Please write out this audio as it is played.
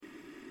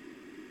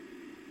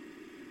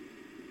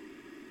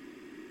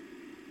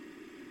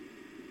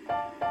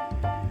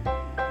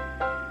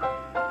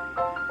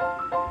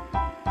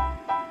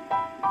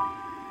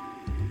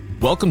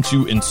Welcome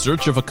to In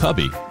Search of a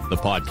Cubby, the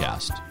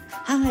podcast.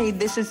 Hi,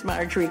 this is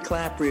Marjorie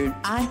Clapprood.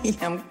 I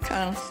am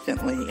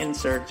constantly in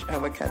search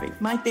of a cubby.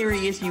 My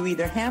theory is you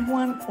either have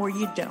one or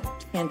you don't.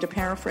 And to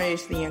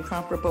paraphrase the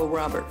incomparable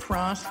Robert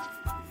Frost,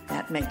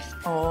 that makes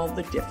all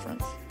the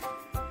difference.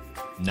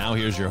 Now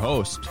here's your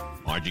host,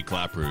 Margie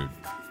Clapprood.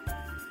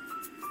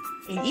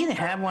 You either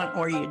have one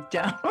or you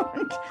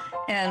don't.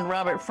 And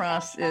Robert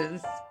Frost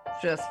is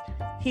just,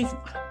 he's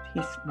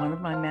one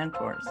of my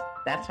mentors.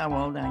 That's how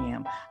old I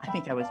am. I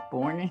think I was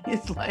born in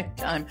his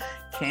lifetime,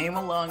 came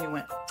along and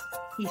went,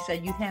 he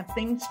said, you have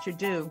things to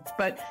do.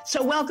 But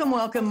so welcome,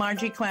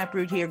 Margie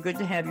Clapprood here. Good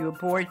to have you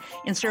aboard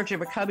In Search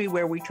of a Cubby,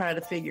 where we try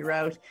to figure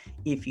out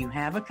if you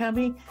have a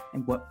cubby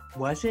and what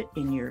was it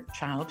in your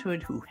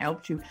childhood who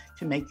helped you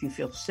to make you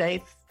feel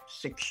safe,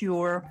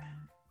 secure,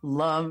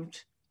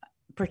 loved,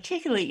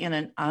 particularly in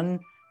an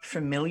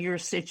unfamiliar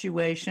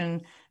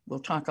situation. We'll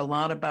talk a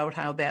lot about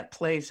how that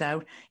plays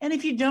out. And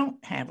if you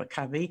don't have a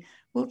cubby,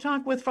 we'll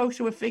talk with folks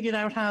who have figured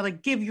out how to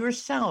give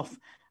yourself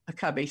a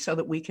cubby so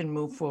that we can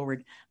move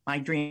forward. My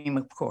dream,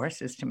 of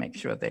course, is to make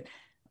sure that,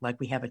 like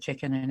we have a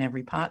chicken in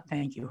every pot,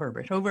 thank you,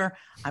 Herbert Hoover,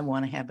 I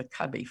want to have a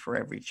cubby for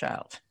every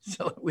child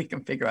so that we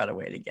can figure out a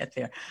way to get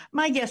there.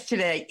 My guest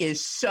today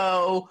is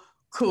so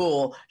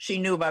cool. She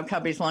knew about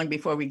cubbies long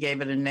before we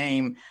gave it a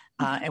name.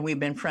 And we've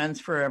been friends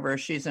forever.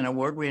 She's an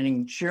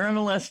award-winning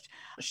journalist.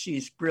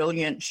 She's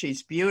brilliant.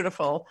 She's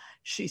beautiful.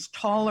 She's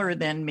taller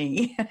than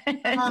me.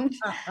 and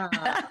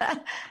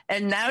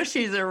now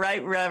she's a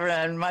right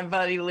reverend, my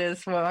buddy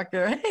Liz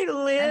Walker. Hey,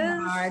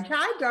 Liz.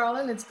 Hi,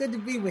 darling. It's good to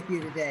be with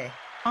you today.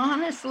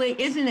 Honestly,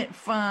 isn't it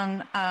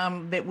fun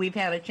that we've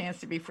had a chance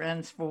to be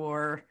friends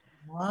for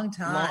long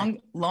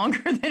time,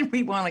 longer than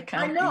we want to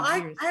count? I know.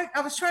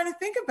 I was trying to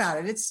think about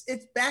it. It's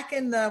back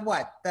in the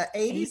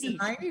 80s and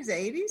 90s,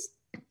 80s.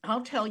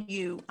 I'll tell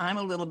you, I'm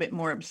a little bit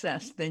more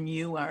obsessed than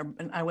you are.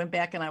 And I went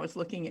back and I was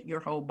looking at your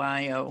whole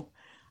bio,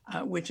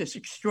 which is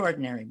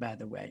extraordinary, by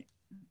the way.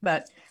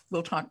 But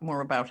we'll talk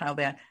more about how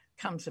that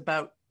comes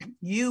about.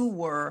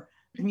 You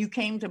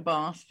came to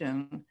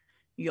Boston.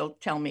 You'll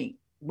tell me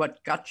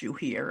what got you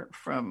here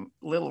from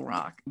Little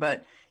Rock.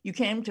 But you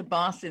came to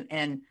Boston,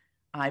 and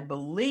I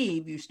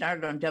believe you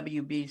started on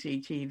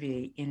WBZ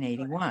TV in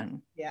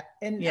 81. Yeah,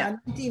 in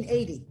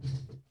 1980.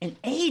 In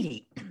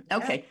 80.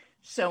 Okay. Yeah.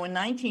 So in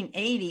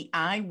 1980,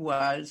 I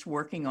was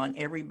working on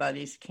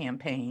everybody's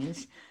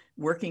campaigns,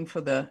 working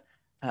for the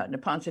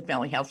Neponset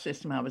Valley Health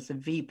System. I was a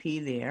VP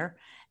there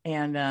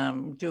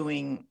and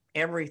doing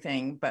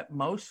everything, but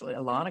mostly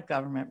a lot of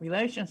government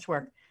relations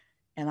work.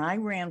 And I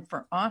ran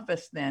for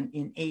office then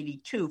in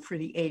 82 for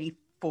the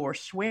 84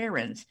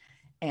 swear-ins.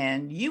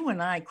 And you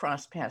and I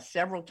crossed paths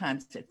several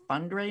times at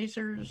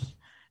fundraisers.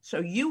 So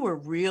you were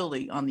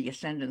really on the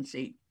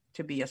ascendancy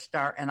to be a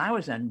star. And I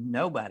was a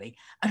nobody.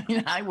 I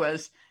mean,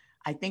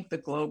 I think the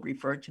Globe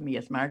referred to me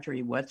as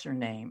Marjorie, what's her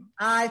name?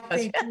 I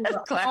think you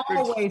were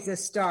always a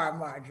star,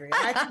 Marjorie.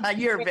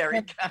 You're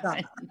very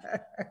kind.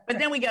 But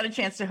then we got a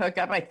chance to hook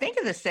up, I think,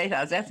 at the State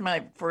House. That's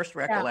my first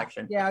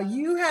recollection. Yeah,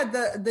 you had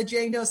the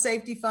Jane Doe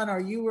Safety Fund, or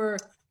you were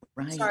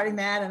starting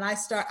that, and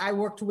I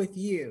worked with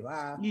you.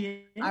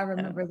 I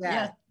remember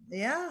that.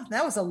 Yeah,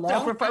 that was a long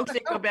time. So for folks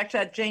that go back to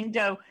that, Jane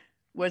Doe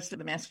was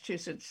the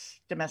Massachusetts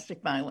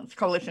Domestic Violence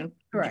Coalition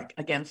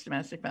Against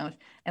Domestic Violence.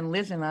 And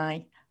Liz and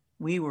I,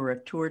 we were a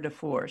tour de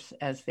force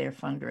as their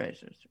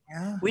fundraisers.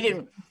 Yeah. We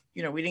didn't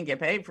get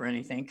paid for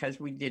anything because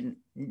we didn't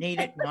need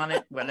it, want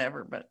it,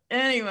 whatever. But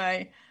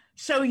anyway,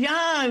 so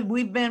yeah,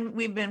 we've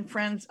been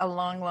friends a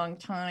long, long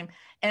time.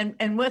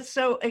 And what's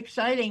so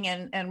exciting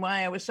and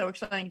why I was so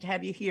excited to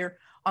have you here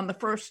on the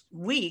first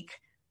week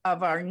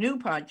of our new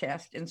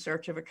podcast, In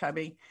Search of a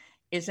Cubby,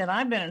 is that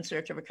I've been in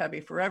search of a cubby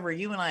forever.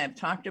 You and I have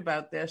talked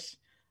about this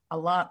a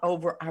lot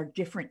over our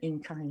different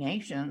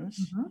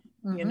incarnations,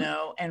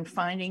 and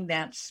finding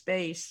that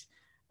space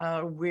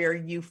where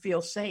you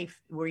feel safe,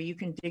 where you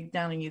can dig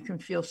down and you can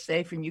feel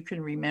safe and you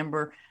can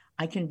remember,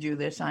 I can do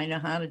this, I know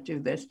how to do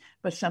this,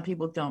 but some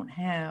people don't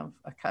have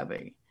a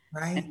cubby.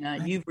 Right.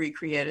 And you've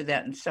recreated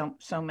that in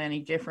so many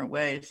different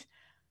ways.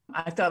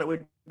 I thought it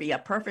would be a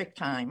perfect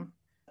time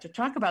to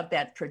talk about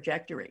that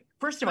trajectory.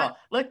 First of all,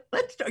 let's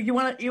start. You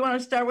want to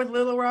start with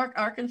Little Rock,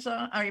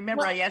 Arkansas? I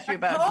remember I asked you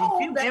about,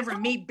 did you ever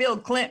meet Bill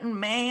Clinton,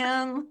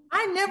 man?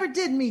 I never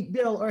did meet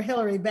Bill or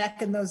Hillary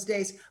back in those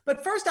days.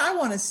 But first, I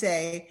want to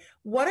say,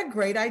 what a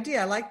great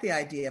idea. I like the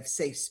idea of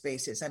safe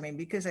spaces. I mean,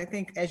 because I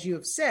think, as you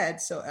have said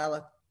so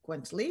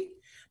eloquently,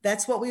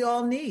 that's what we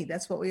all need.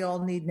 That's what we all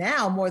need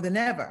now more than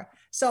ever.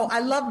 So I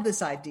love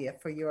this idea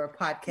for your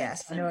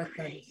podcast. I know it's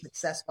going to be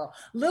successful.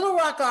 Little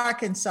Rock,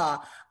 Arkansas.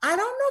 I don't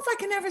know if I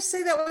can ever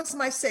say that was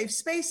my safe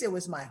space. It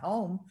was my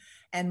home,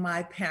 and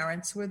my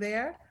parents were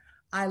there.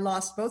 I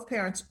lost both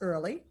parents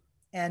early,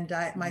 and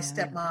my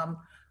stepmom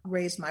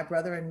raised my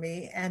brother and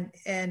me.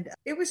 And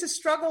it was a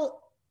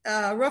struggle,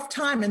 rough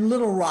time in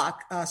Little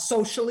Rock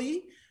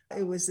socially.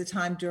 It was the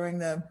time during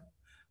the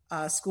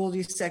school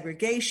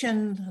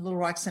desegregation, Little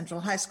Rock Central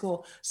High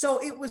School.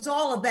 So it was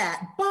all of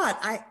that. But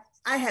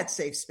I had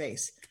safe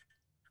space.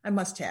 I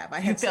must have.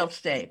 You felt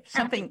safe.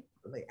 Something.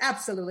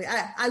 Absolutely.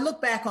 I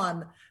look back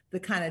on the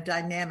kind of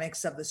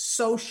dynamics of the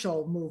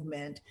social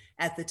movement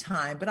at the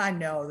time, but I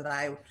know that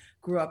I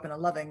grew up in a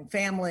loving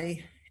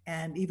family.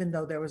 And even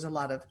though there was a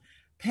lot of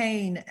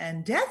pain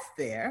and death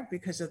there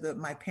because of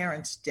my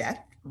parents' death,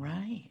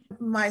 right?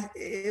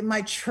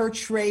 My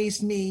church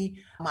raised me.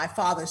 My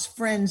father's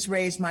friends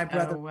raised my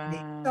brother. Oh,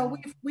 wow. So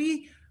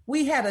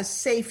we had a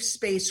safe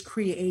space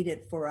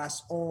created for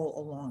us all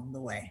along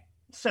the way.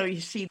 So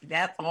you see,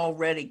 that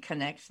already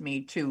connects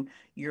me to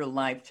your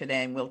life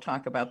today, and we'll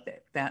talk about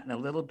that in a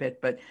little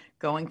bit. But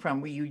going from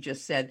where you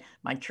just said,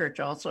 my church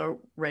also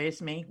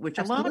raised me, which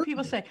Absolutely. A lot of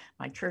people say,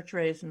 my church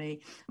raised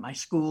me, my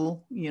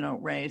school,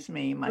 raised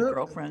me, my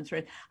girlfriends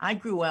raised. I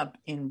grew up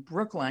in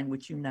Brookline,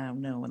 which you now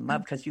know and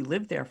love because you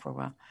lived there for a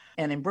while.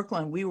 And in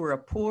Brookline, we were a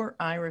poor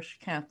Irish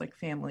Catholic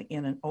family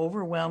in an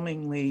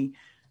overwhelmingly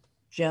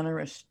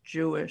generous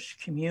Jewish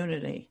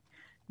community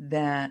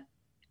that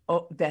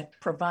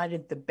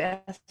provided the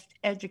best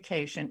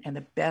education and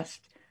the best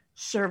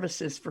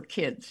services for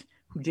kids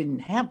who didn't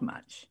have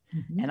much.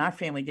 Mm-hmm. And our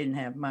family didn't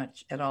have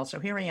much at all.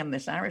 So here I am,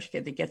 this Irish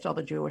kid that gets all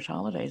the Jewish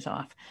holidays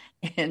off.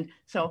 And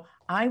so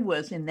I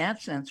was, in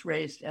that sense,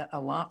 raised a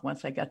lot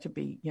once I got to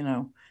be,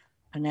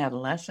 an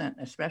adolescent,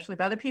 especially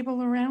by the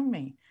people around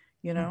me,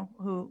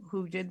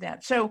 who did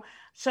that. So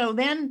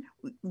then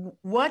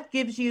what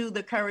gives you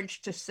the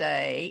courage to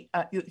say,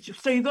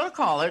 so you go to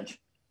college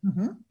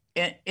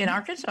in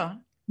Arkansas?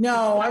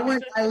 No,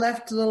 I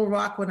left Little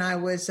Rock when I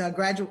was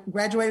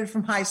graduated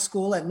from high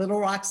school at Little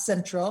Rock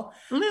Central.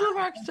 Little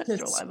Rock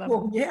Central, I love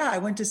it. Yeah, I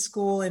went to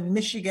school in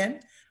Michigan.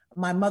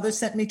 My mother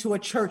sent me to a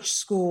church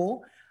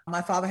school.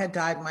 My father had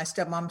died. My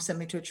stepmom sent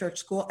me to a church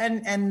school.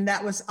 And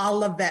that was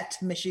Olivet,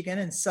 Michigan,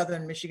 in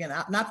southern Michigan,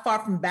 not far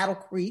from Battle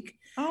Creek.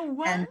 Oh,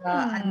 wow. And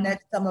I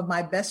met some of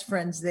my best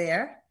friends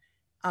there.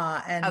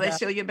 And are they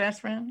still your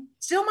best friends?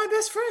 Still my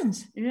best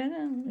friends. Yeah.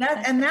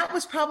 That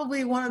was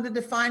probably one of the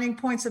defining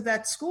points of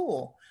that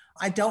school.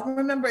 I don't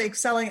remember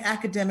excelling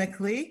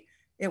academically.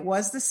 It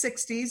was the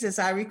 60s, as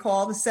I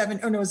recall, it was the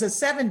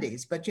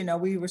 70s, but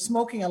we were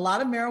smoking a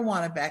lot of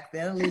marijuana back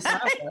then, at least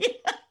I was.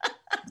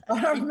 I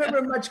don't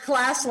remember much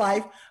class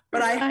life,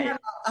 but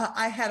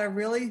I had a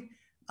really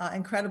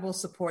incredible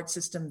support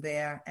system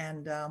there.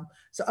 And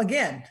so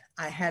again,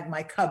 I had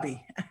my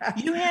cubby.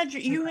 You had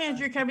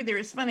your cubby there.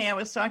 It's funny. I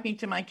was talking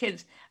to my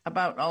kids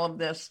about all of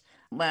this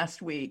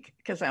last week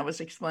because I was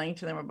explaining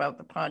to them about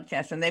the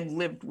podcast, and they've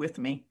lived with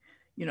me,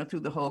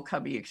 through the whole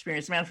cubby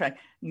experience. As a matter of fact,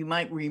 you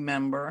might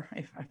remember,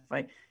 if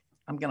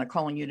I'm going to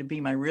call on you to be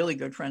my really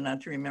good friend,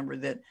 not to remember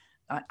that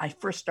I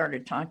first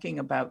started talking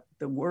about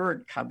the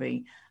word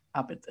cubby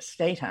up at the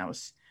State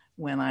House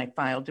when I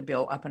filed a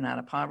bill Up and Out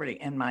of Poverty.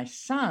 And my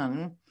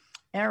son,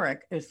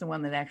 Eric, is the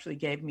one that actually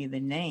gave me the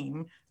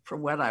name for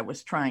what I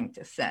was trying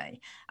to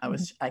say.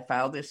 I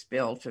filed this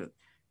bill to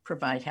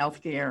provide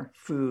healthcare,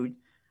 food,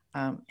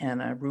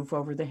 and a roof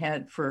over the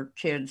head for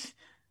kids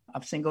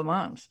of single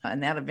moms.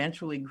 And that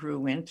eventually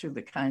grew into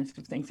the kinds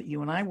of things that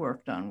you and I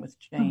worked on with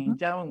Jane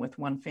Doe and with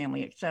One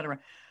Family, et cetera.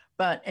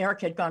 But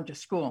Eric had gone to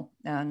school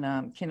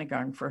on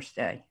kindergarten first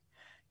day,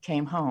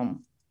 came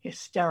home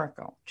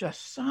hysterical,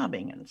 just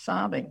sobbing. And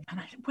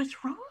I said,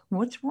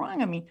 what's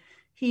wrong? I mean,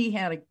 he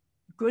had a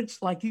good,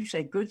 like you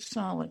say, good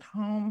solid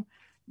home,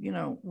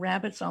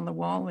 rabbits on the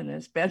wall in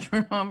his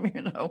bedroom,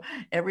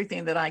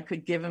 everything that I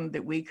could give him,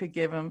 that we could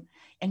give him.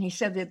 And he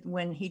said that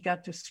when he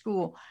got to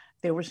school,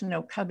 there was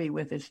no cubby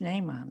with his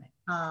name on it.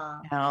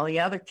 And all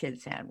the other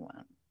kids had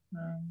one.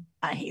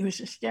 He was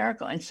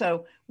hysterical. And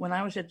so when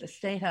I was at the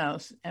State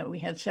House, we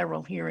had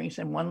several hearings,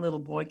 and one little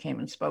boy came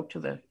and spoke to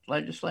the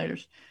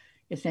legislators.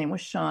 His name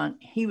was Sean.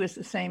 He was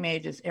the same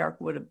age as Eric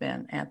would have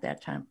been at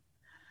that time.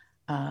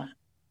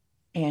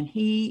 And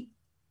he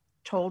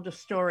told a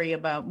story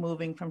about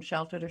moving from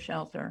shelter to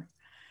shelter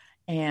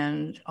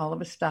and all of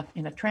his stuff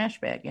in a trash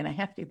bag, in a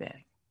hefty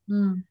bag.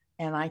 And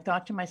I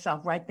thought to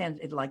myself right then,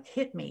 it like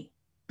hit me,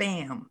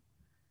 bam.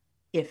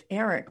 If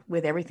Eric,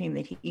 with everything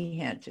that he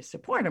had to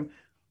support him,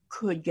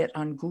 could get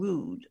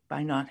unglued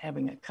by not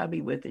having a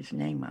cubby with his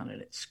name on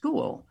it at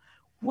school,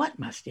 what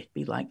must it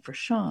be like for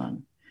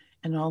Sean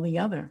and all the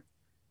other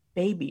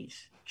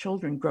babies,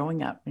 children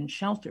growing up in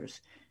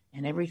shelters?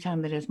 And every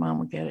time that his mom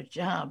would get a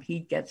job,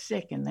 he'd get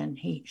sick, and then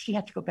she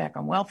had to go back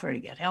on welfare to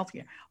get health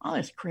care. All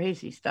this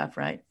crazy stuff,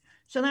 right?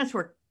 So that's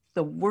where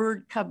the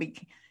word cubby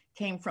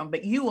came from.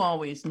 But you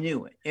always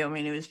knew it. I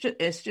mean,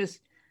 it's just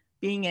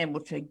being able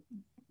to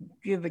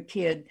give a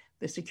kid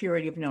the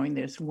security of knowing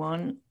there's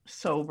one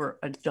sober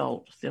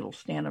adult that'll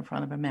stand in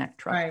front of a Mack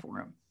truck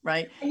for him,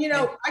 right? And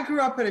I grew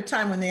up at a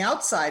time when the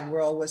outside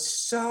world was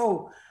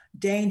so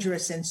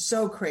dangerous and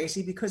so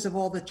crazy because of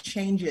all the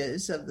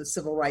changes of the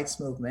civil rights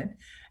movement.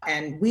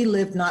 And we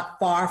lived not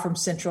far from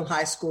Central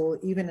High School.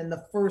 Even in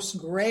the first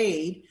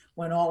grade,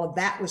 when all of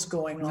that was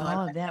going on.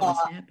 All of that was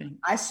happening.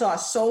 I saw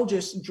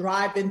soldiers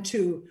drive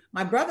into,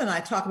 my brother and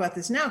I talk about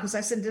this now because I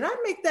said, did I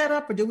make that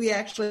up or do we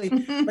actually,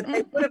 but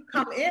they would have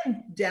come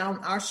in down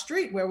our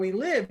street where we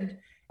lived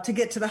to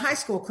get to the high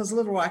school because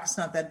Little Rock is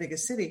not that big a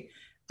city.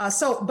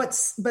 But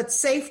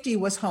safety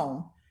was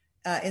home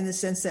in the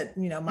sense that,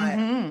 you know,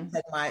 my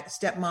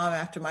stepmom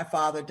after my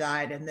father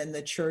died, and then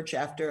the church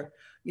after,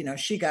 you know,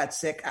 she got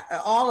sick,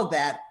 all of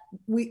that.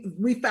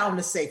 We found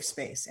a safe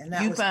space, and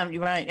that found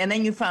right, and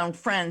then you found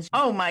friends.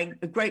 Oh, my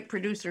great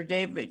producer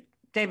David.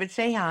 David,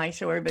 say hi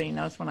so everybody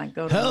knows when I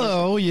go to.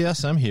 Hello,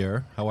 yes, I'm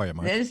here. How are you,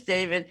 Mark? There's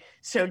David.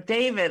 So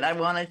David, I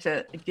wanted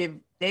to give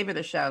David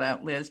a shout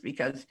out, Liz,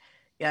 because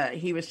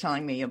he was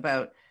telling me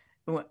about,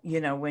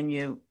 you know, when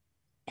you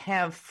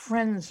have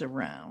friends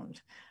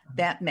around,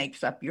 that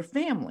makes up your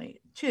family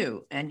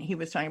too. And he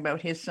was talking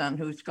about his son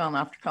who's gone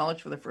off to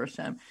college for the first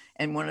time.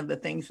 And one of the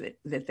things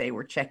that they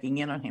were checking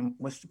in on him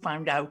was to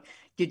find out,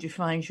 did you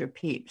find your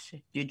peeps?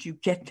 Did you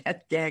get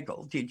that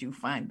gaggle? Did you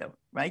find them?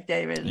 Right,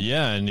 David?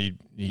 Yeah, and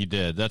he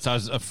did. That's I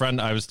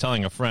was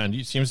telling a friend,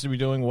 he seems to be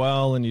doing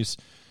well, and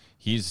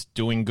he's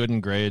doing good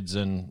in grades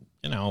and,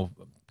 you know,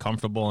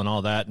 comfortable and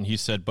all that. And he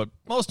said, but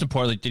most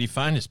importantly, did he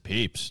find his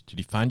peeps? Did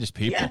he find his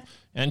people? Yeah.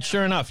 And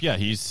sure enough, yeah,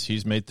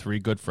 he's made 3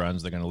 good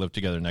friends. They're going to live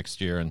together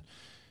next year.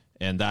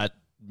 And that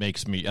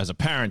makes me, as a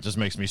parent, just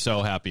makes me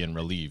so happy and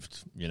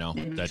relieved, you know.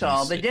 It's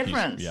all the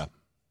difference. Yeah,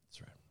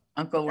 that's right.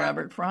 Uncle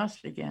Robert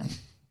Frost again.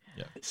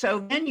 Yeah. So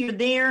then you're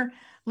there,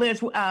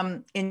 Liz,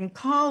 in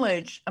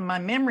college. My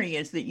memory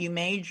is that you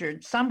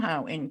majored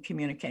somehow in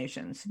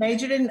communications.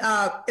 Majored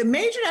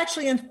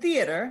actually in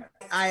theater.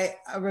 I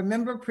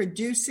remember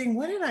producing.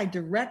 What did I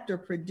direct or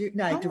produce?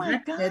 No, I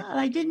directed. My God,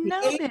 I didn't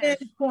know this.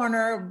 Aiden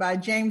Corner by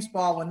James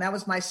Baldwin. That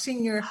was my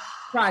senior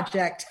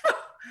project.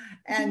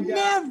 And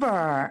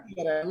never.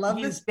 I love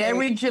you this.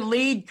 Buried your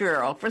lead,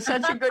 girl. For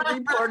such a good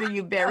reporter,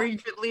 you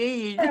buried your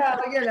lead. Well,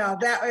 you know,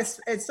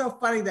 it's so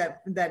funny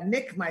that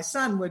Nick, my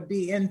son, would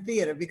be in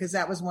theater because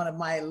that was one of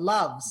my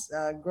loves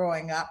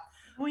growing up.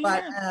 Oh,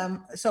 yeah.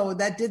 But so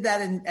that did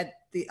that at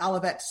the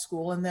Olivet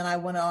School, and then I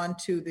went on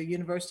to the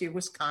University of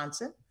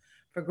Wisconsin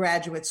for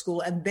graduate school,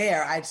 and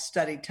there I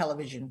studied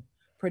television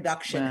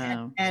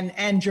production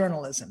and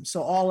journalism.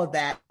 So all of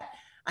that,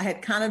 I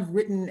had kind of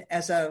written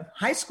as a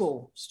high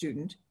school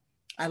student.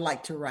 I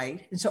like to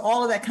write. And so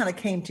all of that kind of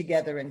came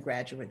together in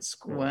graduate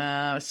school.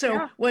 Wow.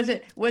 So was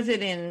it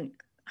in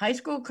high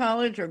school,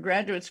 college, or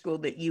graduate school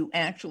that you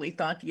actually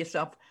thought to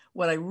yourself,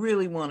 what I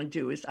really want to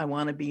do is I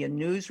want to be a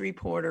news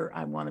reporter.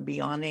 I want to be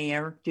on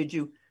air. Do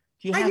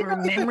you have a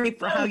memory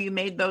for how you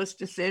made those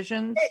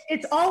decisions?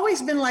 It's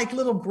always been like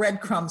little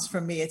breadcrumbs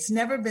for me. It's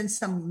never been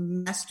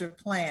some master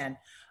plan.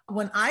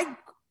 When I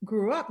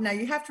grew up, now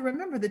you have to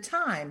remember the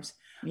times.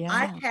 Yeah.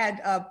 I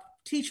had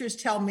teachers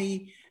tell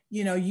me,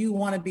 you know, you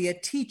want to be a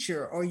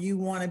teacher or you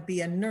want to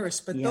be a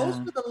nurse, but those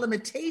were the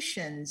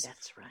limitations.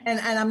 That's right. And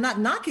I'm not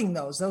knocking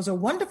those. Those are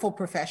wonderful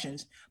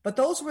professions, but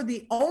those were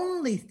the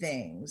only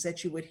things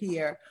that you would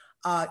hear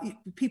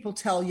people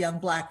tell young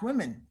Black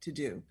women to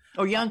do.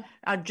 Oh,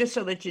 just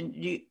so that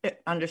you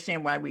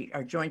understand why we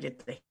are joined at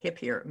the hip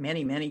here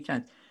many, many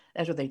times.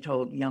 That's what they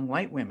told young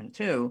white women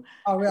too.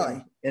 Oh,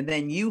 really? And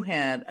then you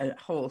had a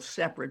whole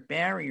separate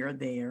barrier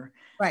there,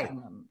 right?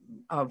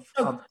 Of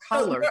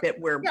color that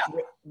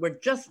we're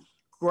just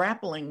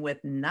grappling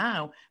with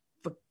now.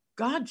 For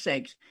God's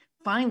sakes,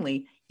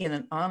 finally, in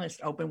an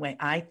honest, open way,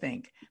 I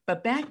think.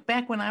 But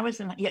back when I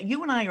was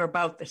you and I are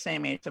about the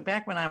same age. So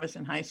back when I was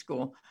in high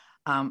school,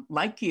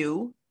 like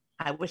you,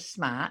 I was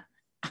smart,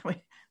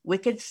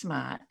 wicked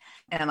smart,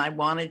 and I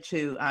wanted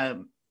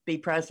to be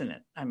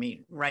president. I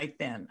mean, right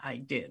then I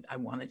did.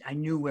 I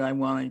knew what I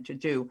wanted to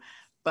do,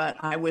 but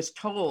I was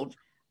told,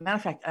 matter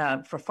of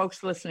fact, for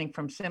folks listening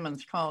from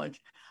Simmons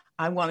College,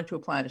 I wanted to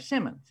apply to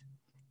Simmons.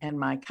 And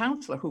my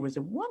counselor, who was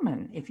a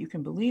woman, if you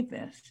can believe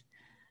this,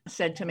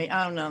 said to me,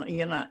 oh, no,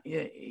 you're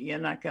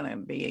not going to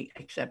be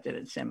accepted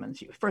at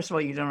Simmons. First of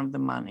all, you don't have the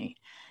money.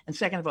 And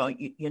second of all,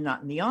 you're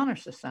not in the honor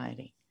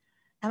society.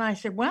 And I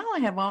said, well, I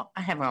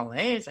have all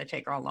A's. I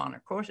take all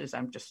honor courses.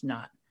 I'm just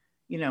not,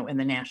 in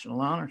the National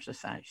Honor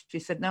Society. She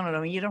said,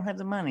 no, you don't have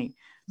the money.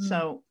 Mm.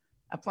 So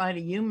apply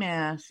to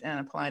UMass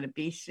and apply to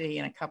BC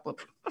and a couple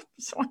of,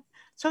 so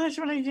that's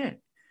what I did.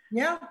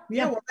 Yeah.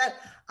 Well,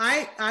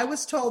 I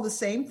was told the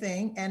same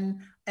thing,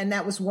 and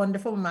that was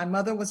wonderful. My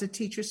mother was a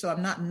teacher, so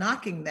I'm not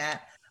knocking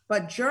that.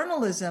 But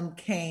journalism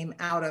came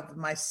out of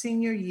my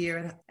senior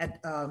year at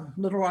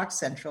Little Rock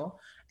Central,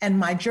 and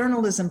my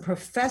journalism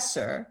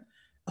professor,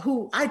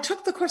 who I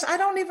took the course, I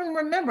don't even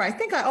remember. I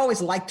think I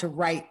always liked to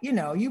write.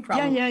 You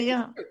probably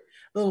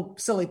little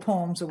silly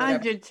poems or whatever. I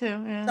did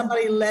too. Yeah.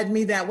 Somebody led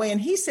me that way, and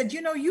he said,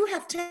 you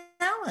have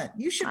talent.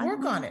 You should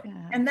work on it.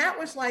 That. And that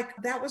was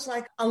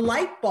like a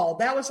light bulb.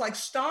 That was like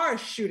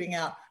stars shooting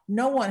out.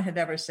 No one had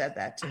ever said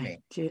that to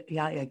me.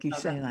 Yeah, like you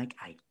say, like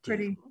I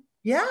did.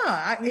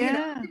 I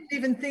didn't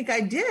even think I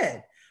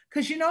did.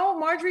 Because,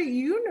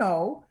 Marjorie,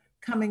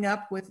 coming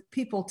up with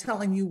people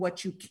telling you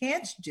what you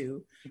can't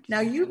do. Exactly.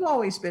 Now, you've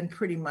always been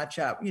pretty much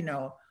a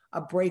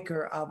a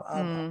breaker of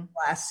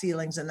glass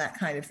ceilings and that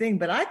kind of thing.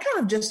 But I kind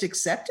of just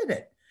accepted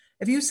it.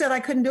 If you said I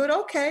couldn't do it,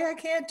 okay, I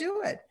can't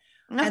do it.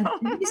 And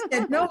he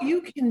said, no,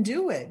 you can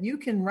do it. You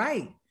can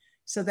write.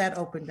 So that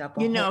opened up.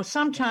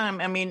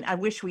 Sometime, I mean, I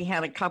wish we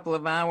had a couple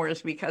of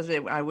hours because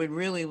I would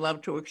really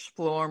love to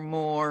explore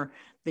more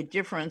the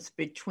difference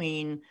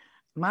between.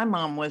 My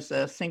mom was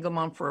a single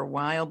mom for a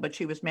while, but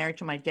she was married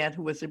to my dad,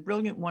 who was a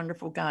brilliant,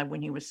 wonderful guy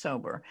when he was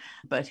sober.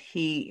 But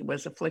he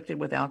was afflicted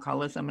with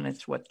alcoholism, and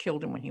it's what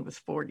killed him when he was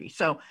 40.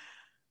 So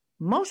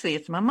mostly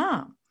it's my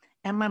mom.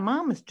 And my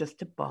mom is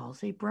just a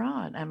ballsy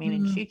broad. I mean,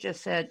 and she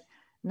just said,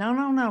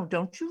 no,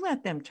 don't you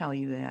let them tell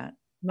you that.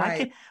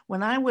 Right.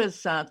 When I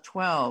was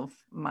 12,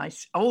 my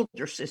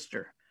older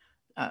sister,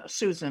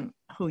 Susan,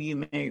 who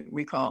you may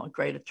recall, a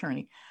great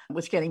attorney,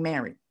 was getting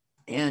married.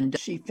 And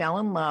she fell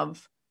in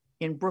love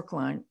in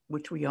Brookline,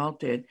 which we all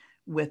did,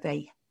 with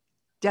a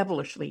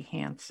devilishly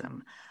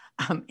handsome,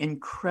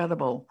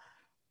 incredible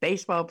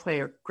baseball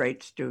player,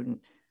 great student,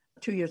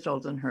 2 years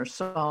older than her,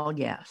 Saul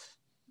Yes.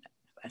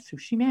 That's who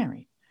she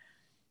married.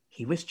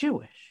 He was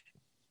Jewish.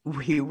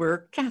 We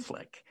were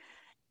Catholic.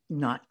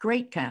 Not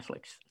great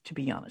Catholics, to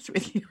be honest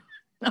with you.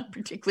 Not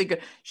particularly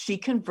good. She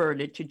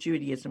converted to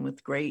Judaism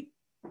with great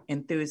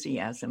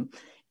enthusiasm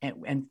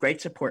and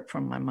great support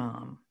from my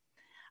mom.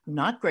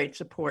 Not great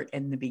support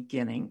in the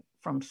beginning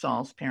from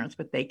Saul's parents,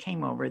 but they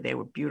came over. They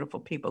were beautiful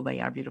people.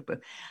 They are beautiful.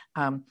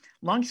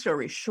 Long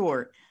story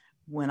short,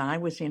 when I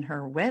was in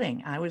her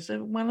wedding, I was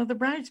one of the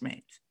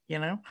bridesmaids,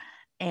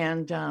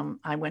 and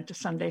I went to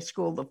Sunday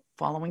school the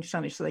following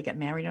Sunday. So they got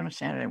married on a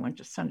Saturday. I went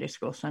to Sunday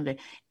school Sunday,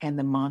 and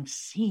the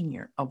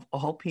Monsignor of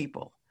all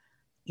people,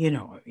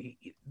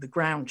 the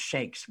ground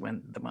shakes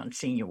when the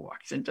Monsignor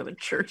walks into the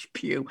church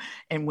pew.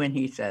 And when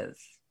he says,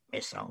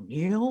 "Miss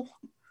O'Neill,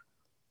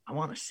 I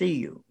want to see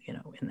you,"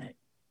 in the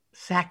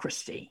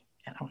sacristy.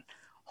 And I went,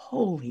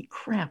 holy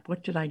crap,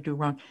 what did I do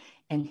wrong?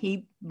 And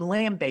he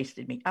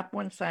lambasted me up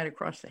one side,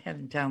 across the head,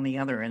 and down the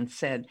other, and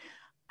said,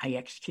 I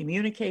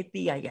excommunicate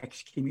thee.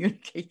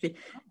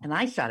 And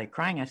I started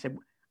crying. I said,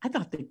 I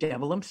thought the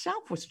devil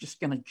himself was just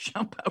going to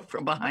jump out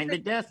from behind the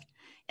desk.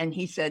 And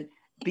he said,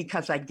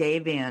 because I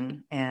gave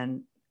in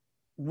and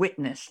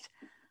witnessed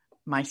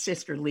my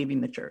sister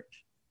leaving the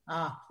church.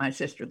 My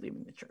sister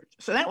leaving the church.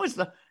 So that was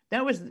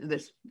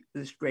this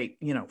great,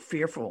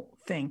 fearful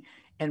thing.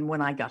 And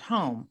when I got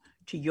home,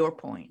 to your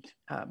point,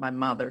 my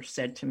mother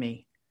said to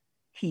me,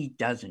 he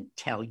doesn't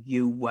tell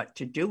you what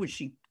to do. And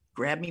she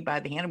grabbed me by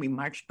the hand and we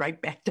marched right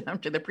back down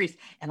to the priest.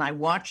 And I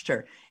watched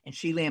her, and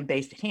she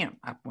lambasted him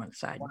up one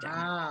side.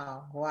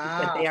 Wow.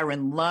 She said, they are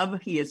in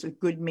love. He is a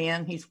good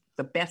man. He's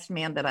the best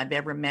man that I've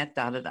ever met.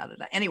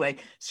 Anyway,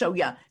 so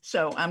yeah.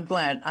 So I'm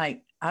glad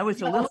I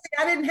was a little.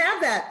 I didn't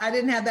have that. I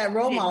didn't have that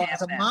role model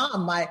as a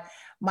mom.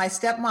 My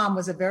stepmom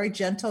was a very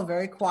gentle,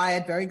 very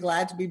quiet, very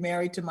glad to be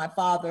married to my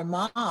father,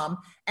 mom,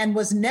 and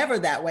was never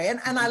that way.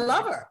 And I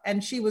love her.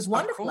 And she was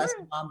wonderful as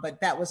a mom,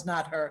 but that was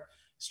not her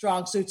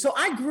strong suit. So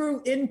I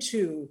grew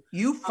into.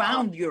 You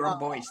found your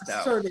voice,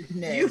 though.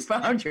 Assertiveness. You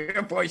found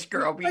your voice,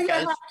 girl,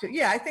 because.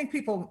 Yeah, I think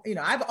people,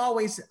 I've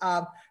always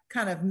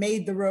kind of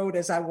made the road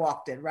as I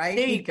walked it, right?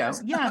 There you go.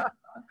 Yeah.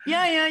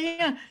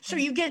 Yeah. So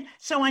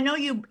I know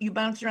you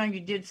bounced around. You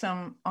did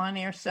some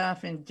on-air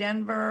stuff in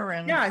Denver,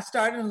 and I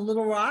started in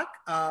Little Rock.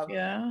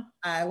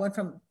 I went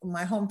from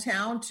my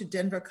hometown to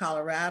Denver,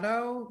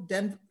 Colorado,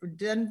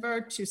 Denver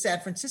to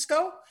San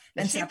Francisco,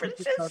 and San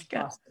Francisco to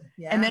Boston.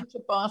 And then to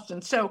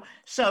Boston. So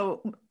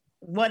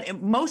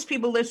what most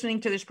people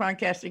listening to this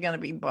podcast are going to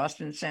be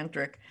Boston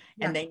centric,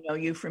 and they know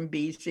you from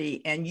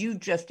BC, and you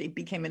just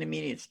became an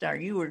immediate star.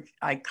 You were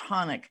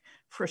iconic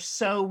for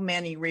so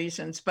many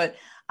reasons. But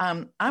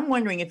I'm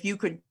wondering if you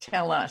could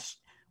tell us,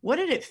 what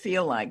did it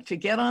feel like to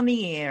get on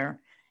the air?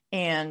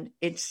 And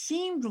it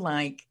seemed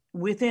like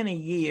within a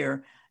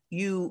year,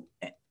 and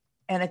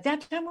at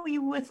that time, were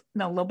you with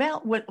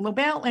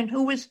Lobel, and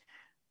who was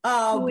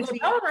Lobel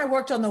and I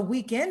worked on the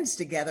weekends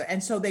together.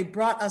 And so they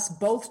brought us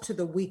both to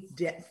the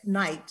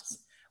nights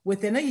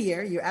within a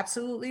year. You're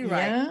absolutely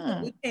right. Yeah.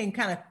 The weekend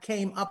kind of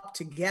came up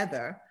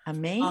together.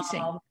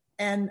 Amazing.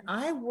 And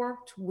I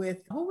worked with,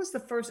 who was the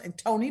first? And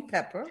Tony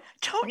Pepper.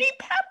 Tony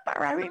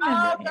Pepper, I remember.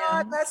 Oh,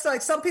 God, that's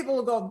like, some people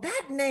will go,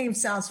 that name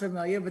sounds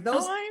familiar, but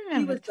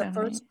he was the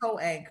first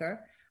co-anchor.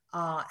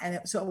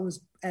 And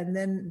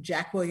then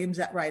Jack Williams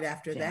right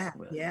after that.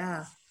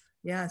 Williams.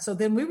 Yeah. So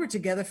then we were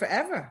together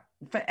forever.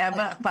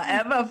 Forever.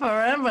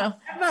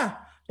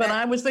 But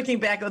I was looking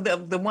back,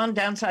 the one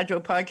downside to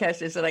a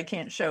podcast is that I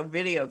can't show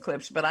video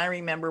clips, but I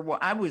remember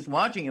I was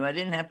watching you. I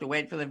didn't have to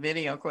wait for the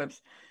video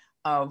clips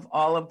of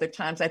all of the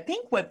times. I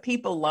think what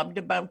people loved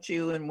about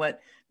you, and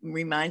what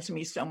reminds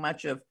me so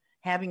much of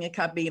having a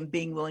copy and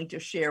being willing to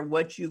share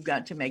what you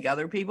got to make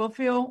other people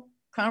feel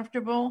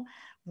comfortable,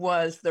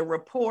 was the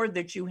rapport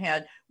that you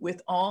had with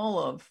all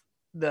of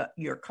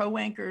your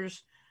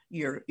co-anchors,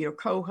 your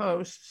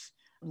co-hosts,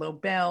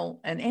 Lobel,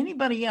 and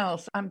anybody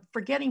else. I'm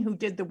forgetting who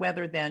did the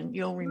weather then.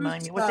 You'll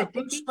remind me. Was it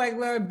Bruce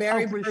Schwegler and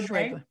Barry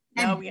Schwegler.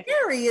 And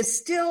Barry is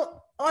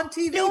still on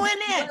TV. Doing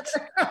it.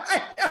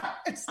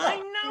 I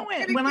know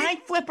when I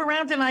flip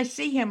around and I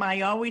see him,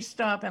 I always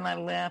stop and I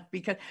laugh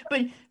because.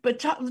 But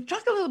talk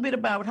a little bit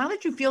about how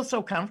did you feel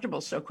so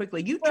comfortable so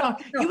quickly? You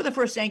were the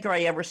first anchor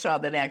I ever saw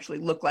that actually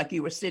looked like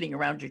you were sitting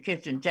around your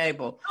kitchen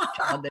table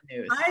telling the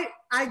news.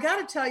 I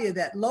got to tell you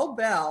that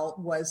Lobel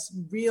was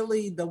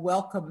really the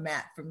welcome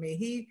mat for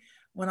me.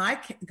 When I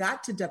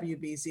got to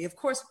WBZ, of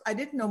course, I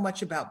didn't know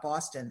much about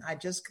Boston. I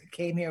just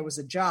came here, it was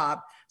a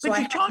job. But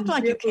you talked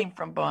like you came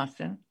from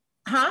Boston.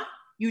 Huh?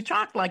 You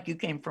talked like you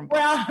came from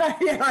Boston.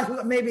 Well,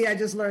 yeah, maybe I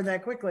just learned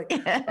that quickly.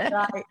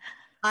 But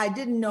I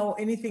didn't know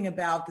anything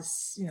about the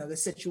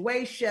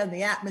situation,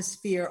 the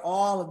atmosphere,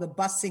 all of the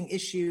busing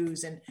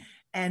issues,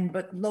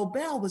 but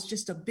Lobel was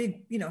just a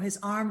big, his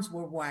arms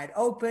were wide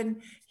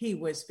open. He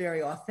was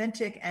very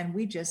authentic, and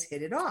we just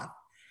hit it off.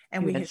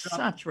 And we had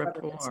such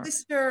rapport.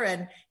 Sister,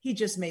 and he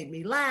just made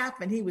me laugh,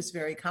 and he was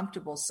very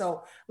comfortable.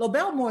 So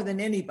Lobel, more than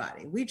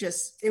anybody,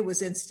 it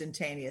was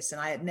instantaneous, and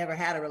I had never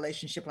had a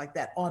relationship like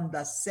that on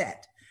the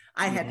set.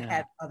 I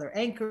had other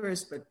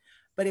anchors,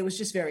 but it was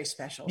just very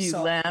special. You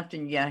laughed,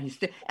 and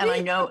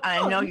I know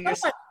you're.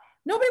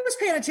 Nobody was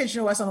paying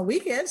attention to us on the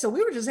weekend, so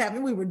we were just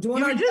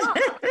doing our job,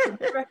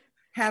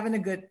 having a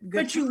good.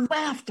 But you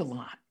laughed a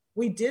lot.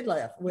 We did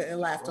laugh. We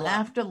laughed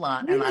a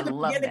lot. And I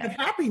love that. Of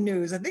Happy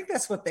News. I think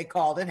that's what they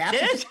called it.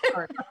 Happy News,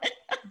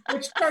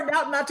 which turned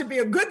out not to be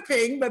a good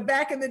thing. But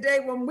back in the day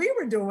when we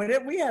were doing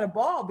it, we had a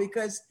ball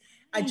because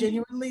I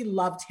genuinely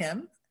loved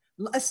him.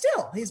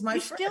 Still, he's my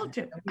friend. Still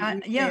do.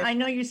 I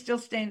know you still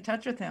stay in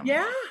touch with him.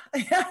 Yeah.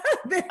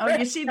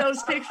 You see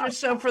those pictures?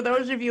 So for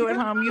those of you at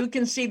home, you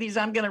can see these.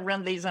 I'm going to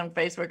run these on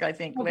Facebook, I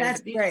think. That's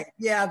great.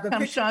 Yeah.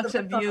 Some shots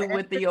of you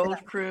with the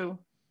old crew.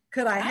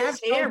 Could I have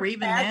hair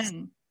even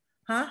then?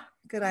 Huh?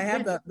 Could I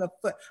have the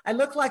foot? I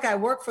look like I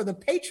work for the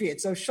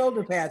Patriots. Those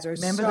shoulder pads are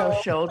Remember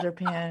those shoulder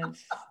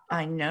pads?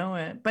 I know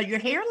it. But your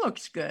hair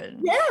looks good.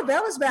 Yeah,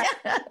 that was back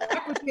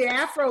with the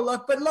Afro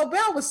look. But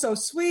Lobel was so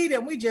sweet,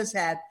 and we just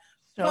had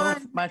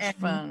much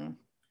fun.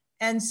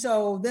 And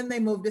so then they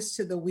moved us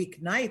to the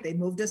weeknight. They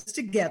moved us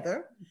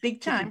together.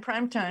 Big time,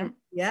 prime time.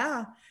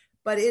 Yeah.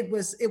 But it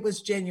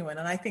was genuine,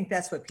 and I think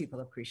that's what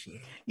people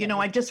appreciate.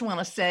 I just want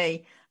to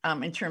say,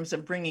 in terms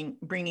of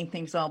bringing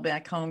things all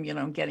back home,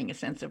 getting a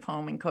sense of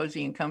home and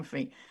cozy and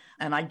comfy.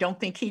 And I don't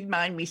think he'd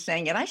mind me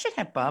saying it. I should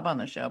have Bob on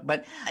the show,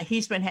 but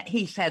he's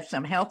had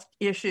some health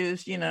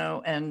issues,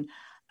 and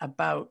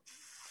about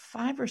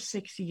 5 or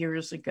 6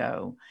 years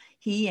ago,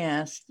 he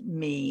asked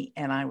me,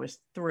 and I was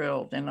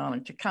thrilled and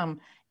honored to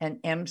come and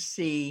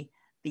MC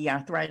the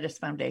Arthritis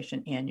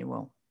Foundation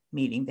annual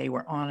meeting. They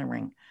were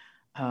honoring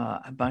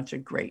a bunch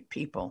of great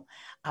people.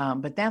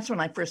 But that's when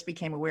I first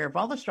became aware of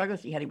all the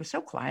struggles he had. He was so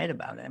quiet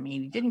about it. I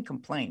mean, he didn't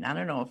complain. I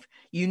don't know if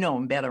you know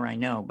him better, I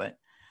know, but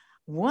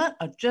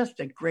just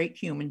a great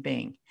human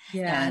being.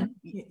 Yeah.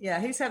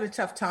 He's had a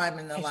tough time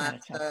in the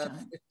last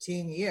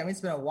 15 years. I mean,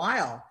 it's been a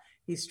while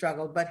he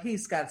struggled, but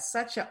he's got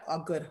such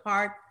a good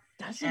heart.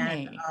 Doesn't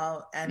he?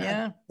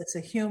 And it's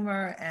a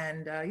humor.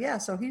 And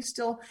so he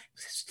still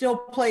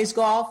plays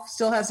golf,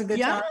 still has a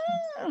good time.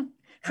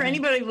 For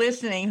anybody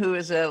listening who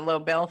is a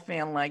Lobel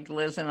fan like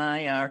Liz and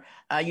I are,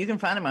 you can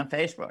find him on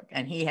Facebook,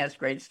 and he has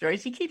great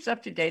stories. He keeps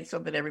up to date so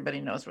that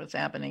everybody knows what's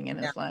happening in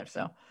his life.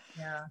 So,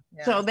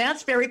 so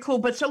that's very cool.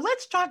 But so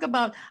let's talk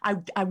about,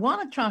 I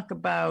want to talk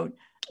about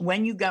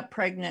when you got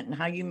pregnant and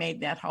how you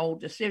made that whole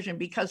decision,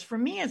 because for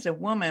me as a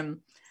woman,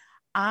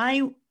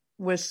 I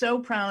was so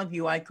proud of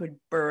you I could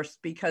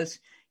burst, because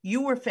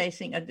you were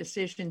facing a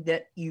decision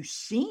that you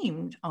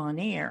seemed on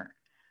air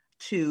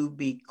to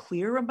be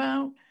clear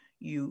about.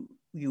 You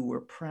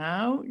were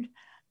proud,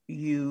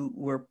 you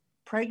were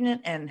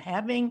pregnant, and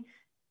having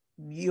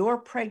your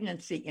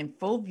pregnancy in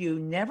full view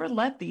never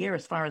left the air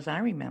as far as I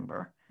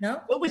remember.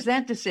 No. What was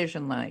that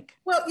decision like?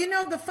 Well,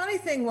 the funny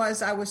thing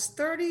was I was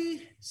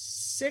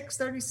 36,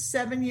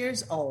 37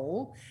 years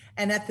old.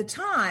 And at the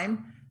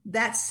time,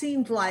 that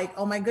seemed like,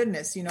 oh my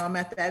goodness, I'm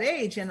at that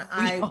age. And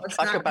I was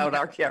talk about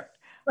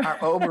our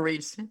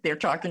ovaries. They're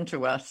talking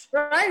to us.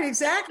 Right,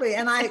 exactly.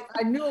 And I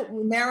knew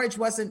marriage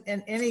wasn't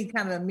any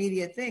kind of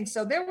immediate thing.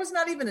 So there was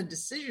not even a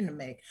decision to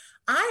make.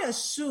 I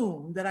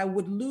assumed that I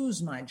would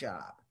lose my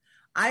job.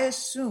 I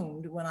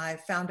assumed when I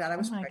found out I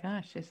was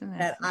pregnant, isn't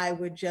that I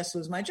would just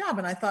lose my job.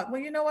 And I thought, well,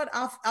 you know what?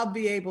 I'll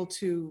be able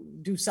to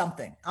do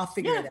something. I'll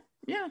figure it out.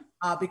 Yeah.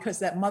 Because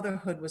that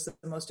motherhood was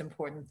the most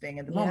important thing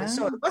at the moment.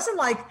 So it wasn't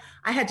like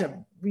I had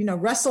to,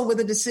 wrestle with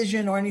a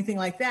decision or anything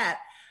like that.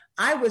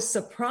 I was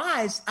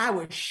surprised. I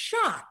was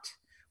shocked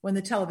when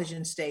the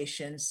television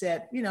station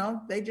said,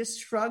 they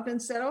just shrugged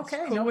and said,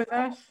 okay. Cool with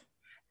us.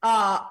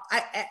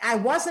 I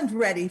wasn't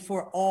ready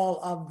for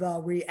all of the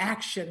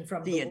reaction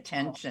from the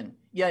attention.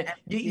 Yeah.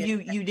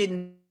 You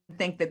didn't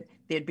think that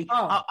there'd be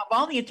of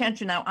all the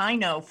attention. Now I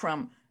know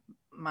from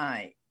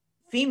my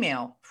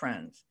female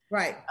friends,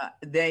 right.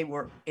 They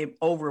were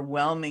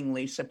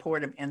overwhelmingly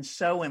supportive and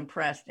so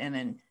impressed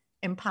and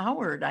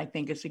empowered, I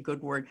think is a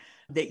good word,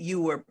 that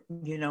you were,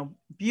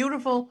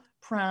 beautiful,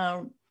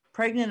 proud,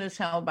 pregnant as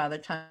hell by the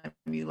time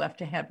you left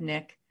to have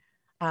Nick.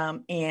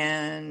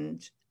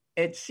 And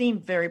it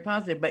seemed very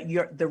positive, but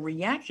the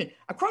reaction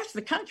across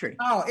the country.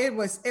 Oh, it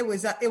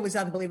was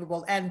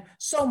unbelievable, and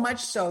so much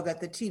so that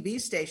the TV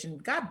station,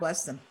 God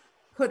bless them,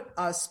 put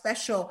a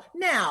special.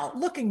 Now,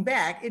 looking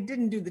back, it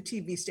didn't do the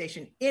TV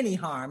station any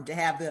harm to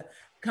have the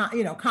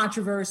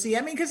controversy.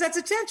 I mean, because that's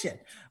attention.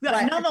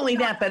 But not only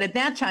that, but at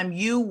that time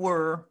you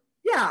were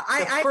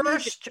the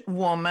first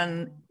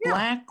woman,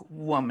 Black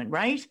woman,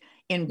 right,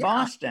 in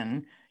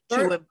Boston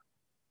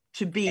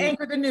to be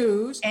anchor the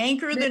news,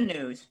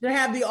 to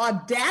have the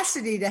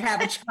audacity to have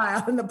a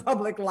child in the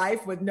public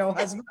life with no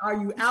husband. Are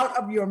you out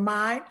of your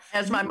mind?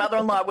 As my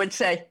mother-in-law would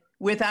say,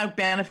 without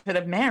benefit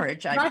of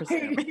marriage, I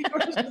presume.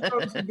 You're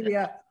supposed to be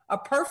a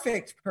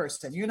perfect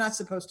person. You're not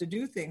supposed to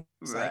do things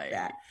like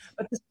that.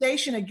 But the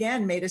station,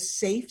 again, made a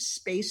safe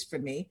space for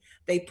me.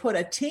 They put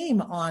a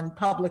team on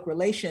public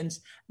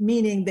relations,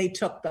 meaning they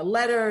took the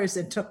letters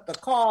and took the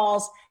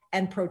calls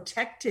and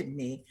protected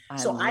me.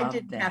 So I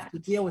didn't have to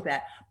deal with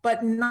that.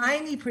 But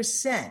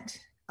 90%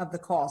 of the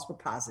calls were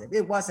positive.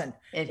 It wasn't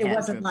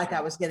like I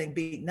was getting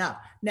beaten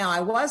up. Now, I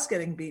was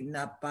getting beaten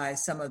up by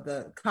some of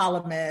the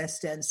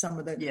columnists and some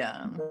of the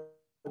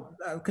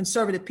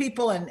conservative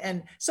people.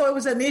 And so it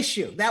was an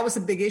issue. That was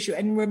a big issue.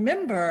 And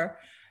remember,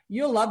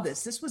 you'll love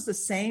this. This was the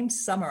same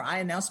summer. I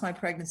announced my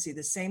pregnancy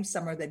the same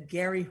summer that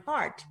Gary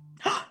Hart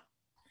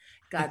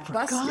got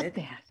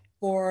busted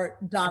for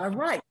Donna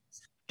Wright.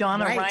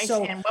 Right.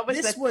 So and what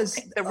was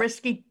the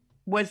risky?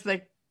 Was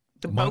the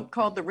boat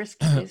called the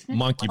Risky Business?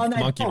 Monkey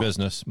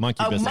Business.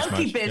 Monkey Business.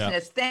 Monkey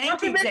Business. Yeah.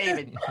 Thank you,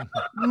 David.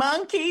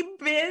 Monkey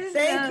Business.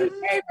 Thank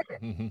you,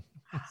 David.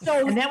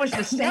 So and that was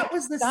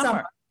the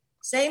summer.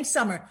 Same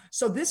summer.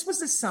 So this was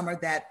the summer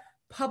that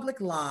public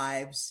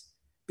lives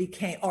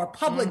became, or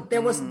public.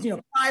 There was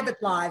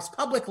private lives,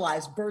 public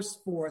lives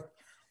burst forth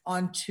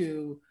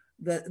onto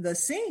the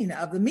scene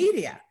of the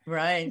media.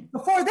 Right.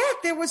 Before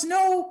that,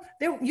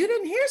 you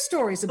didn't hear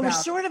stories about. It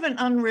was sort of an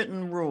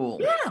unwritten rule.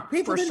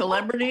 Yeah, for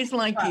celebrities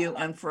like you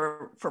and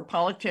for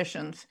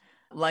politicians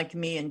like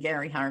me and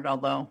Gary Hart,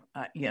 although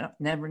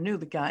never knew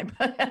the guy,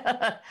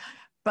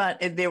 but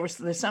there was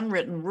this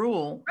unwritten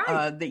rule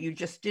that you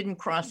just didn't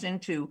cross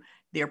into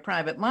their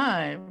private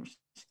lives.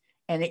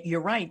 And you're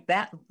right,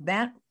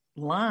 that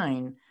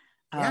line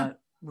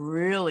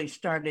really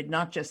started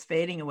not just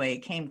fading away, it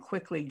came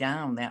quickly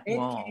down that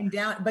wall. It came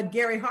down, but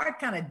Gary Hart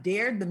kind of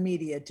dared the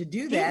media to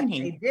do that. Didn't he?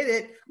 They did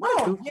it.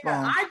 Oh,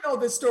 yeah, I know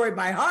the story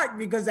by heart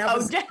because that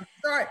was the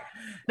story.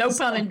 No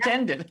pun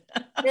intended.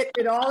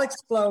 It all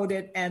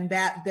exploded, and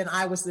then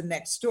I was the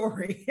next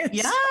story.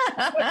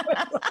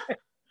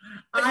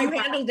 But you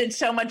handled it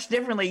so much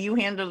differently. You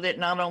handled it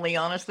not only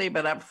honestly,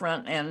 but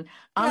upfront and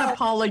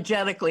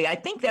unapologetically. I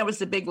think that was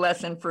the big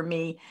lesson for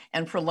me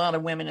and for a lot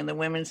of women in the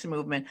women's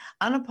movement.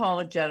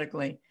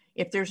 Unapologetically.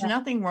 If there's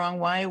nothing wrong,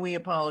 why are we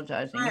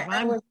apologizing?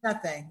 I was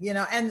nothing,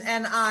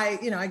 and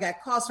I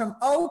got calls from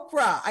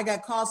Oprah. I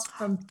got calls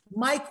from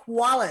Mike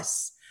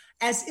Wallace,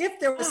 as if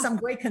there was some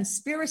great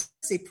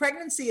conspiracy.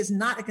 Pregnancy is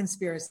not a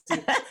conspiracy.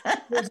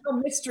 There's no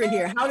mystery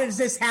here. How does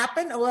this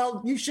happen?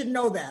 Well, you should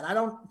know that. I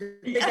don't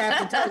think I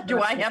have to tell you.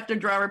 Do I have to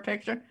draw a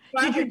picture?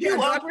 Did you do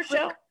Oprah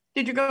show?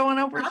 Did you go on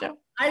Oprah show?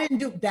 I didn't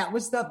do that.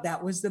 Was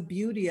the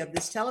beauty of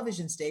this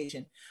television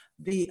station.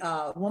 The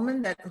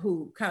woman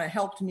who kind of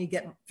helped me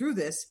get through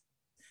this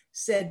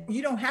said,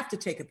 "You don't have to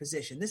take a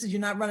position.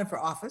 You're not running for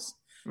office."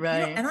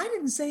 Right. And I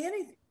didn't say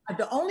anything.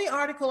 The only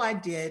article I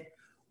did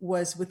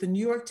was with the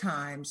New York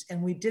Times,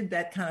 and we did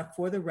that kind of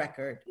for the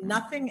record,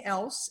 nothing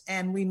else.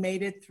 And we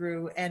made it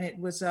through, and it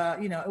was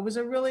it was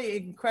a really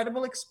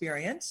incredible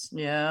experience.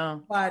 Yeah.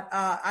 But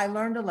I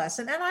learned a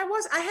lesson, and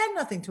I had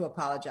nothing to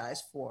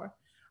apologize for.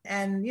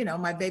 And,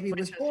 my baby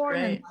was born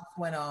and life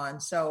went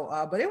on. So,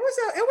 but it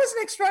was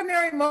an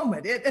extraordinary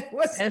moment. It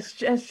was. It's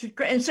just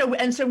great.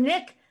 And so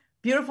Nick,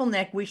 beautiful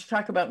Nick, we should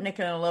talk about Nick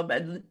in a little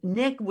bit.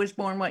 Nick was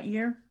born what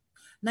year?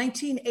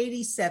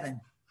 1987.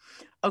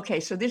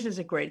 Okay, so this is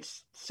a great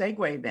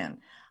segue then.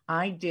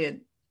 I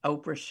did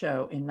Oprah's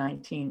show in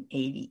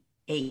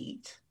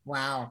 1988.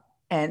 Wow.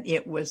 And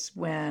it was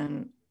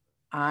when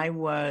I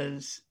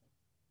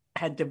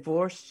had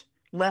divorced,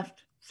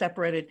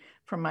 separated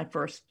from my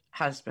first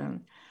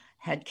husband,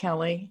 had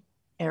Kelly,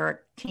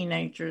 Eric,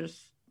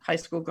 teenagers, high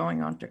school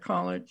going on to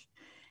college.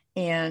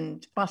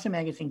 And Boston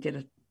Magazine did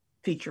a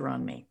feature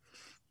on me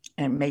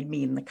and made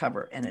me in the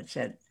cover. And it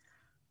said,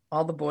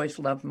 "All the boys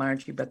love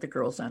Margie, but the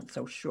girls aren't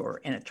so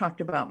sure." And it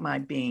talked about my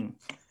being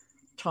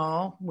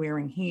tall,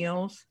 wearing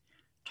heels,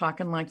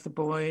 talking like the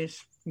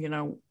boys,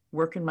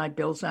 working my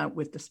bills out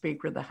with the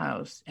Speaker of the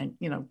House and,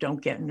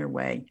 don't get in their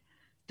way,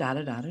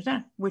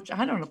 which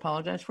I don't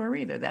apologize for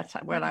either. That's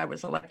what I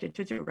was elected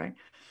to do, right?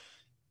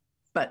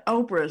 But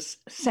Oprah's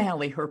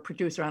Sally, her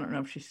producer, I don't know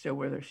if she's still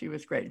with her. She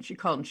was great. And she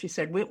called and she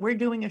said, "We're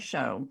doing a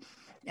show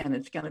and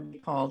it's going to be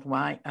called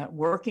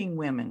Working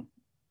Women.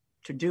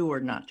 To do or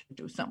not to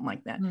do," something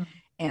like that.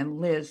 And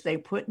Liz, they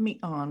put me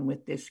on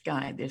with this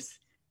guy, this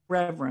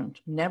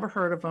reverend, never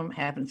heard of him,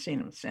 haven't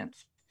seen him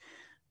since.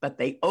 But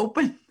they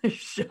opened the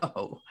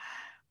show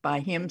by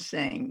him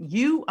saying,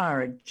 "You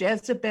are a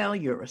Jezebel,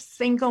 you're a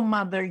single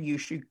mother, you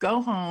should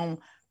go home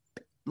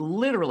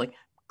literally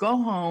go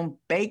home,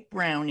 bake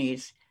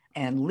brownies,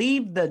 and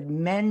leave the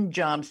men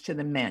jobs to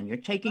the men. You're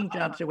taking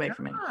jobs away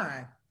from it.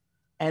 God.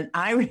 And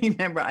I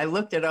remember I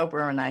looked at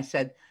Oprah and I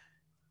said,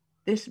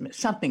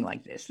 something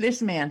like this.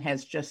 This man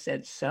has just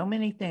said so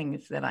many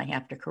things that I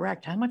have to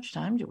correct. How much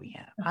time do we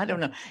have? I don't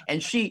know.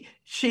 And she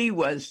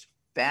was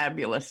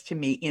fabulous to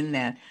me in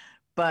that.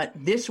 But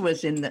this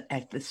was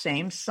at the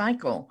same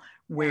cycle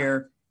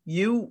where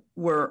you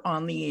were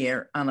on the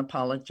air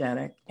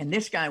unapologetic, and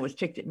this guy was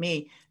ticked at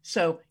me.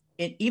 So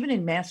even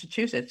in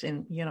Massachusetts,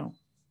 and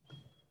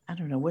I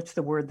don't know what's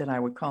the word that I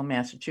would call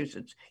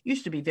Massachusetts,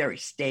 used to be very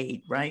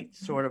staid, right?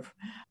 Sort of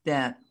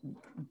that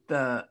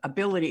the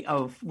ability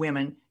of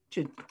women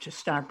to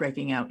start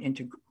breaking out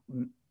into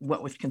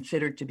what was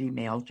considered to be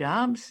male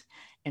jobs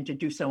and to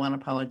do so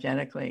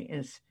unapologetically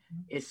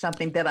is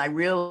something that I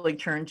really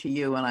turned to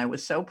you, and I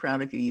was so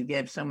proud of you. You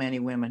gave so many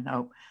women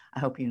hope. I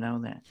hope you know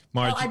that.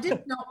 Marge, I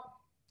didn't know.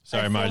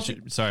 Sorry,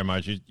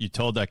 Marge. You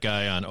told that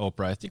guy on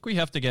Oprah, I think we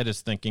have to get his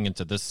thinking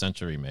into this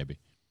century, maybe.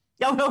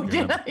 Oh, no,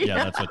 did I?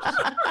 Yeah, that's what you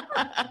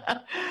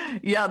said.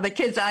 Yeah, the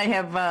kids I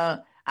have,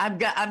 I've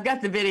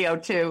got the video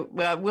too.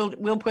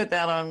 We'll put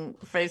that on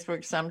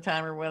Facebook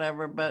sometime or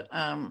whatever. But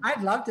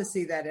I'd love to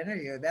see that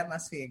interview. That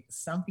must be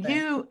something.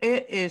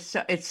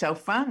 It's so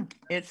fun.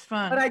 It's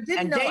fun. But I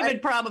didn't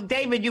know.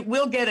 David,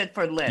 we'll get it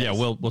for Liz. Yeah,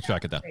 we'll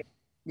track it down.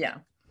 Yeah.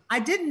 I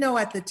didn't know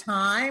at the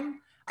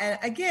time. And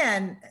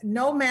again,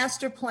 no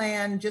master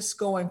plan, just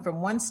going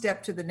from one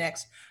step to the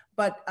next.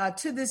 But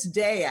to this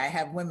day, I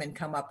have women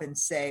come up and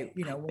say,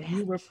 when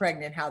you were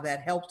pregnant, how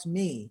that helped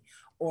me,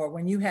 or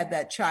when you had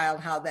that child,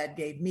 how that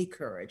gave me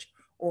courage,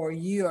 or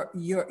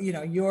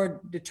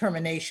your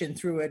determination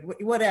through it,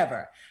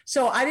 whatever.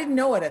 So I didn't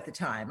know it at the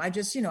time. I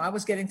just, I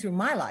was getting through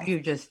my life. You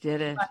just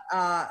did it.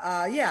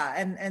 But, yeah,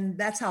 and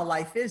that's how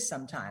life is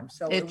sometimes.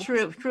 So it's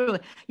truly,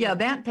 yeah.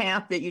 That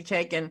path that you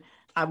take, and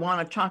I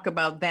want to talk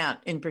about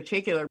that in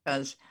particular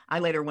because I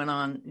later went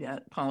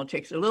on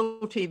politics, a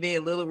little TV, a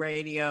little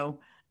radio.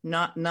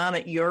 Not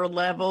at your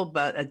level,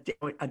 but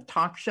a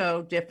talk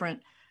show,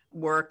 different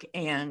work.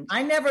 And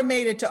I never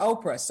made it to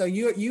Oprah, so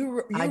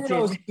you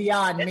rose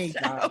beyond me.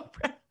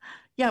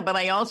 Yeah, but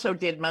I also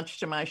did, much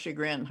to my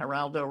chagrin,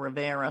 Geraldo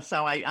Rivera.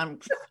 So I'm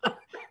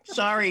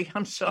sorry.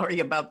 I'm sorry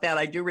about that.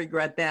 I do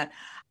regret that.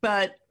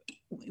 But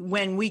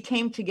when we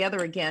came together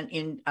again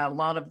in a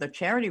lot of the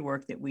charity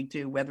work that we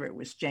do, whether it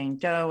was Jane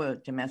Doe,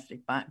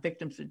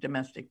 victims of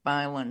domestic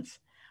violence,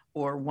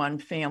 or One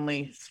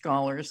Family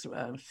Scholars,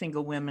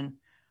 single women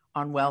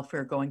on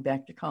welfare going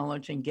back to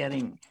college and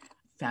getting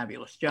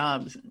fabulous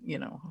jobs,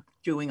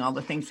 doing all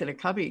the things that a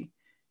cubby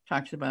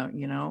talks about,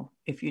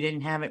 if you didn't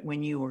have it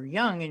when you were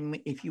young and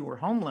if you were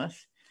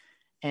homeless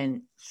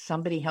and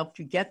somebody helped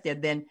you get there,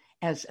 then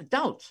as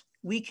adults,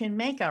 we can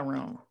make our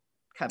own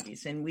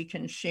cubbies and we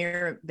can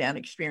share that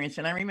experience.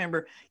 And I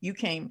remember you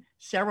came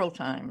several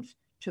times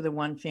to the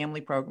One Family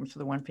programs, to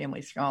the One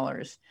Family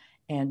Scholars,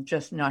 and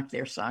just knocked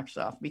their socks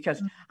off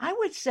because I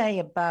would say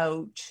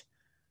about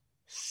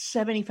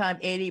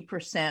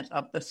 75-80%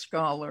 of the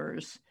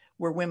scholars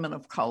were women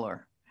of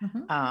color,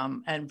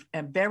 and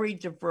very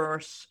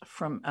diverse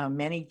from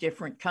many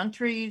different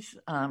countries.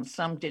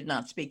 Some did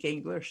not speak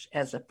English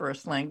as a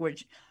first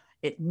language.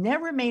 It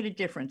never made a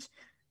difference.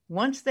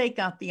 Once they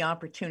got the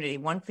opportunity,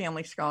 One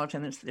Family Scholars,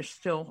 and they're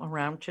still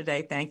around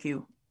today, thank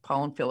you,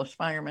 Paul and Phyllis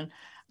Fireman,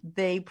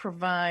 they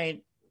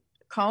provide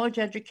college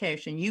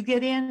education. You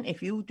get in,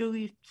 if you do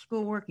your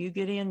schoolwork, you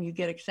get in, you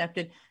get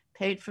accepted,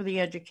 paid for the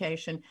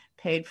education,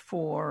 paid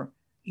for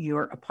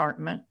your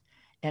apartment,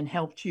 and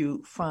helped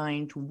you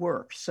find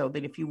work so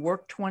that if you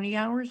work 20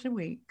 hours a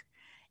week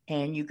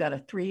and you got a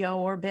 3.0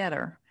 or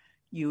better,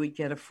 you would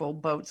get a full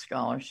boat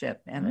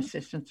scholarship and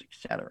assistance,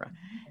 et cetera.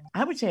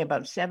 I would say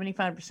about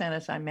 75%,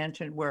 as I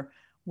mentioned, were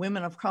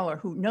women of color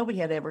who nobody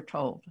had ever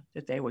told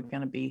that they were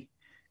going to be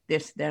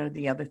this, that, or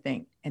the other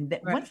thing. And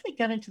once they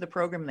got into the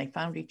program, they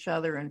found each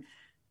other, and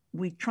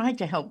we tried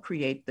to help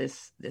create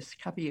this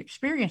cubby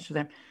experience for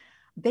them.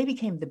 They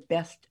became the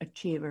best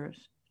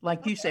achievers.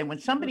 Like you say, when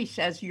somebody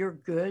says you're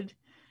good,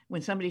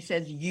 when somebody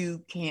says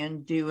you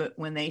can do it,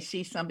 when they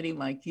see somebody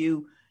like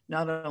you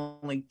not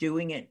only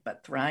doing it,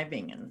 but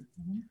thriving and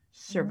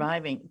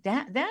surviving,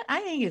 that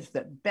I think is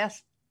the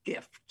best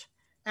gift.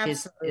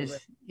 Absolutely.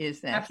 Is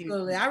that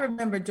absolutely? I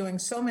remember doing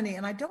so many,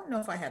 and I don't know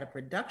if I had a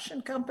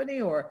production company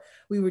or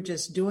we were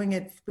just doing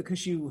it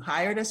because you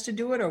hired us to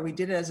do it, or we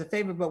did it as a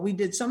favor. But we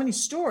did so many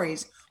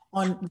stories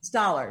on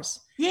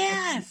scholars.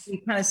 Yes,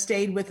 we kind of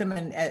stayed with them,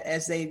 and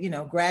as they,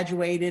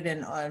 graduated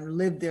and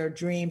lived their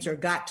dreams or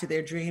got to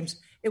their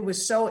dreams, it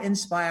was so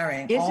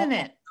inspiring, isn't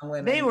it?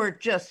 They were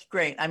just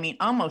great. I mean,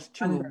 almost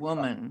to a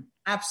woman.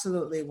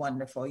 Absolutely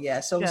wonderful.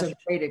 Yeah. So it was a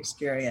great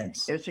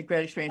experience. It was a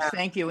great experience.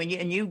 Thank you.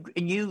 And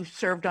you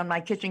served on my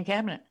kitchen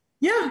cabinet.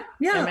 Yeah.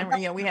 Yeah. I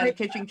remember, we had a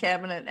kitchen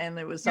cabinet, and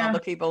there was all the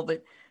people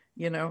that,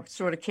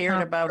 sort of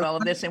cared about all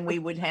of this. And we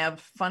would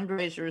have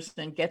fundraisers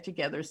and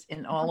get-togethers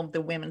in all of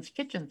the women's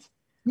kitchens.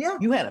 Yeah.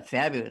 You had a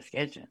fabulous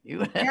kitchen.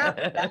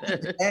 Back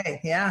in the day.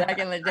 Yeah. Back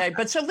in the day.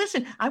 But so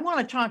listen, I want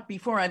to talk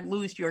before I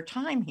lose your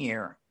time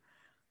here.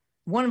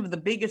 one of the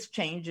biggest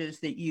changes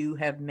that you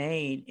have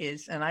made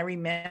is, and I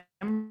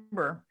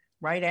remember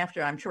right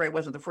after, I'm sure I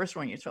wasn't the first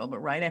one you told, but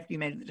right after you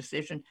made the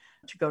decision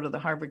to go to the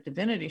Harvard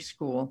Divinity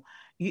School,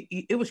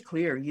 it was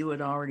clear you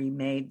had already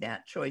made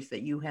that choice,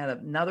 that you had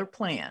another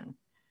plan.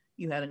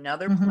 You had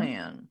another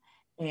plan,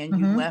 and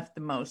you left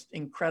the most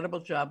incredible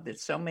job that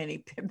so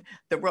many,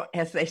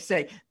 as they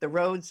say, the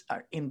roads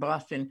are in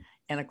Boston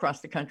and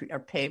across the country are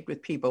paved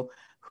with people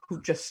who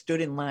just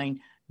stood in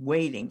line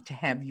waiting to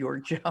have your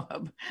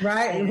job.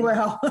 Right.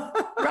 Well,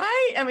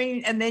 right. I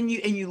mean, and then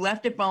you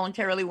left it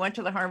voluntarily, went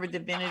to the Harvard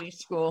Divinity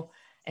School,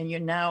 and you're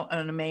now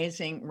an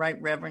amazing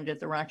Right Reverend at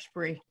the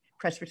Roxbury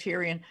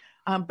Presbyterian.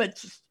 But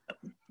just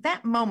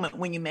that moment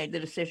when you made the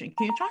decision,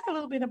 can you talk a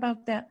little bit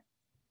about that?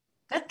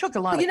 That took a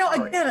lot of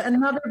courage.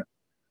 Again,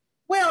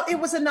 it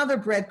was another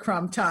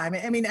breadcrumb time.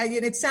 I mean,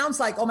 it sounds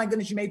like, oh my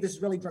goodness, you made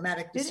this really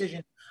dramatic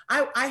decision.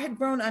 I had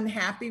grown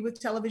unhappy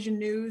with television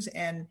news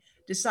and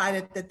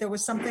decided that there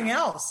was something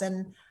else.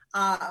 And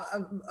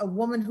a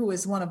woman who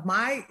is one of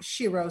my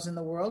sheroes in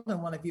the world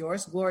and one of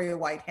yours, Gloria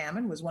White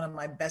Hammond, was one of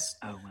my best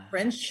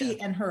friends. She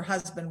and her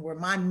husband were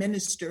my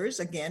ministers,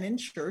 again, in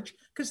church,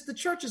 because the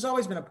church has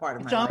always been a part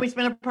of my life. It's always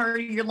been a part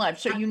of your life.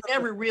 So you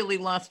never really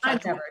lost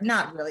touch.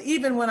 Not really.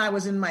 Even when I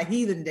was in my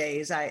heathen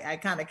days, I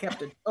kind of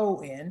kept a toe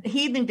in.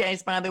 Heathen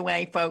days, by the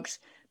way, folks,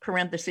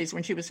 parentheses,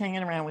 when she was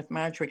hanging around with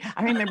Marjorie,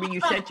 I remember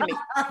you said to me,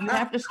 you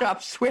have to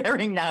stop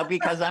swearing now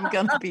because I'm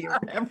going to be a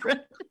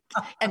reverend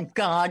and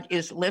God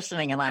is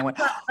listening. And I went,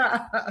 so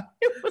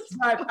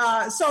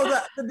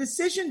the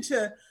decision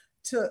to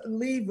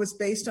leave was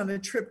based on a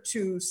trip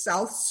to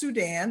South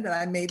Sudan that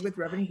I made with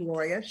Reverend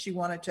Gloria. She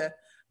wanted to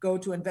go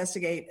to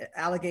investigate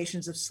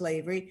allegations of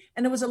slavery.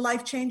 And it was a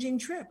life-changing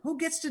trip. Who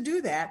gets to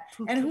do that?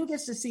 And who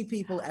gets to see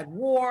people at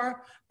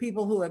war,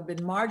 people who have been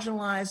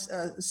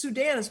marginalized?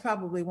 Sudan is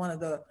probably one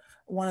of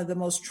the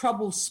most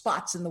troubled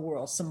spots in the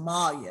world.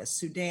 Somalia,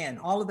 Sudan,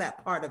 all of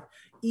that part of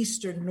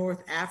Eastern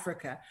North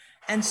Africa.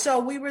 And so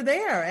we were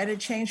there, and it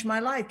changed my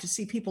life to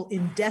see people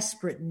in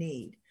desperate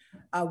need.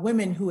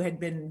 Women who had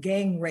been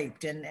gang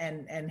raped and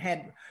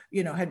had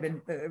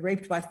been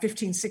raped by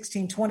 15,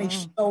 16, 20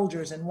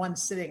 soldiers in one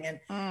sitting,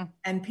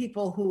 and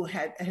people who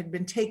had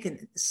been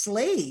taken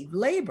slave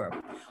labor.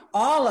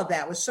 All of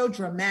that was so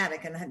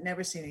dramatic, and I had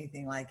never seen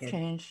anything like it.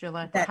 Changed your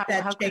life.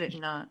 How could it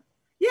not?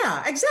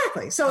 Yeah,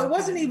 exactly. So it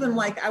wasn't even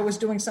like I was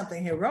doing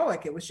something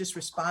heroic. It was just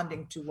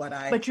responding to what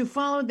I... But you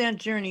followed that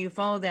journey. You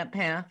followed that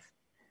path.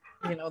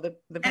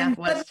 The path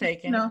was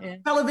taken.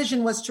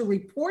 Television was to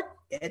report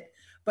it.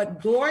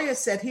 But Gloria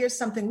said, here's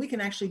something, we can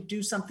actually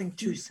do something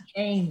to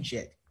change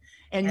it.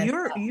 And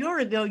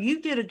you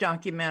did a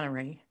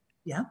documentary.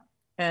 Yeah.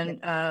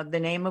 And the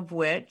name of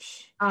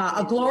which?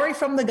 A Glory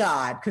from the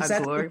God. Because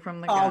that's Glory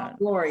from the God.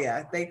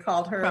 Gloria. They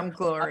called her. From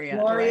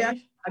Gloria.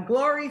 Right? A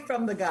Glory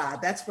from the God.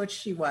 That's what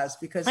she was.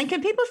 Because. And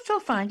can people still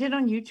find it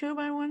on YouTube,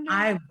 I wonder?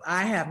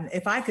 I haven't.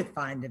 If I could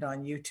find it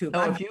on YouTube.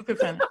 If you could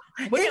find it.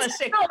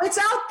 It's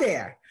out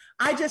there.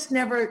 I just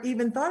never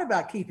even thought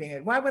about keeping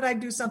it. Why would I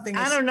do something?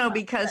 I don't know,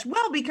 because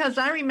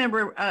I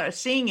remember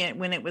seeing it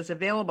when it was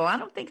available. I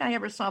don't think I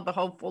ever saw the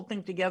whole full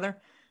thing together.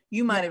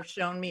 You might have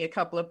shown me a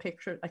couple of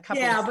pictures. But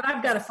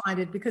I've got to find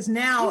it because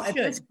now at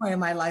this point in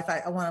my life,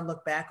 I want to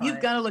look back on it.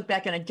 You've got to look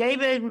back on it.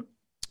 David,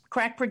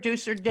 crack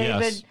producer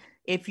David, yes.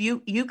 If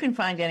you can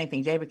find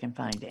anything, David can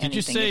find anything. Did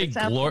you say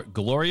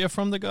Gloria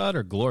from the God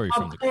or Glory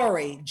from the God?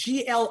 Glory,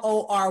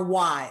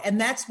 Glory. And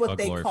that's what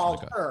they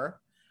called her.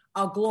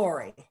 A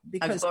Glory,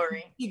 because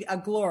a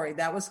Glory.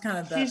 That was kind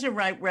of she's a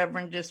Right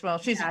Reverend as well.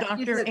 She's a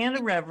doctor and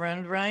a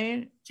Reverend,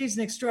 right? She's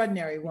an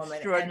extraordinary woman.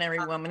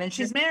 And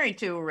she's married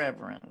to a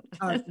Reverend.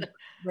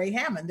 Ray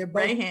Hammond.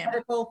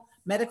 They're both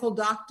medical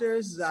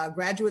doctors,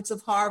 graduates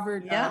of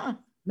Harvard.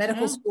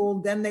 Medical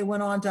school. Then they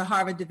went on to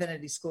Harvard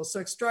Divinity School. So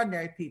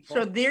extraordinary people.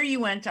 So there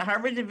you went to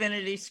Harvard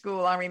Divinity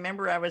School. I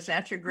remember I was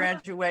at your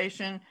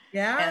graduation.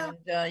 Yeah.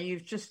 And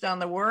you've just done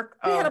the work.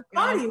 We had a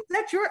party. Was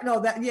that your? No,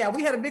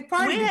 we had a big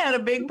party. We had a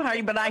big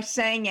party, but I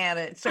sang at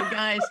it. So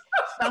guys,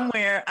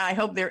 somewhere, I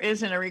hope there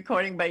isn't a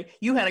recording, but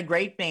you had a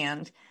great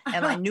band.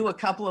 And I knew a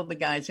couple of the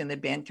guys in the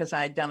band because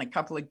I had done a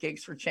couple of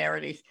gigs for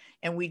charities.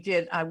 And we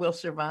did I Will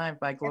Survive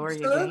by Gloria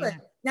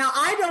Gaynor. Now,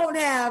 I don't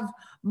have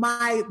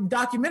my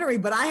documentary,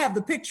 but I have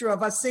the picture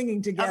of us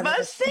singing together. Of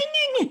us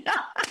singing.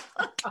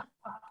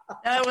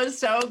 That was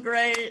so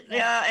great.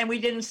 Yeah, and we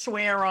didn't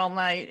swear all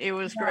night. It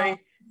was great.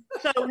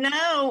 So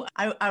now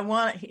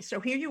so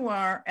here you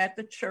are at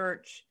the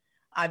church.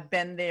 I've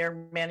been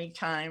there many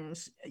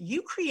times.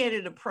 You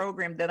created a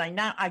program that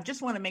I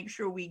just want to make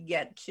sure we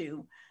get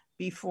to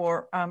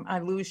before I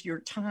lose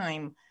your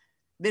time.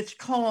 That's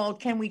called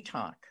Can We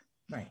Talk?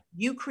 Right.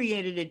 You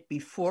created it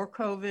before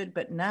COVID,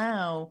 but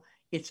now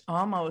it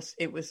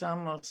was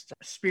almost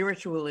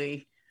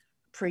spiritually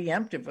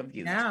preemptive of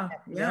you. Yeah,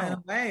 in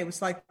a way. It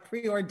was like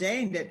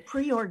preordained.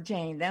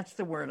 Preordained, that's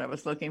the word I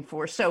was looking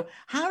for. So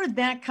how did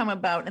that come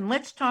about? And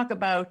let's talk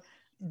about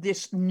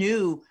this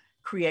new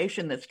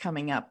creation that's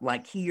coming up,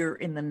 like here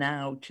in the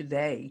now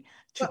today,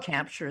 to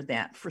capture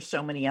that for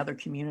so many other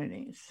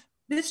communities.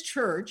 this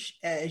church,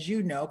 as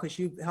you know, because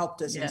you've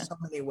helped us in so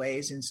many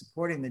ways in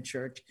supporting the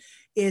church,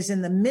 is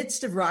in the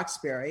midst of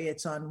Roxbury.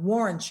 It's on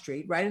Warren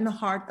Street, right in the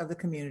heart of the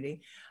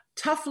community.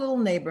 Tough little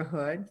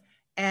neighborhood.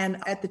 And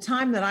at the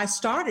time that I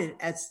started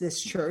at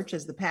this church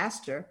as the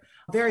pastor,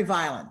 very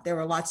violent. There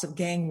were lots of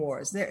gang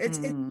wars. It's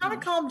kind of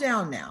calmed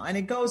down now, and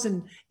it goes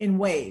in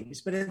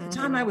waves. But at the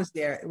time I was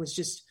there, it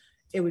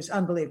was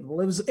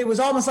unbelievable. It was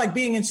almost like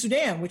being in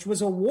Sudan, which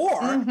was a war.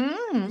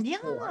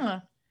 Yeah.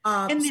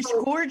 In this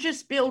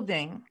gorgeous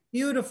building.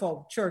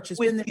 Beautiful church.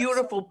 With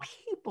beautiful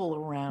people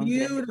around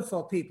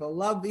Beautiful people.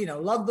 Love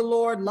the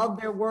Lord, love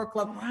their work.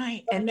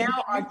 Right. And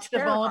now are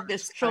all of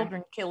this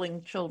children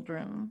killing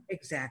children.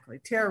 Exactly.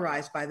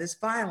 Terrorized by this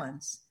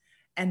violence.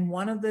 And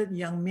one of the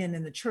young men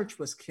in the church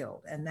was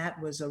killed. And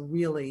that was a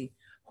really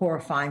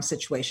horrifying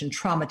situation,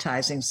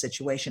 traumatizing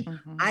situation.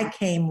 I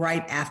came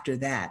right after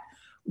that.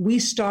 We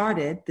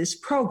started this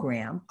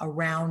program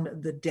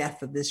around the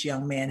death of this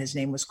young man. His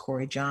name was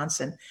Corey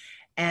Johnson.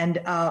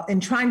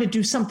 And trying to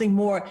do something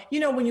more,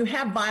 when you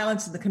have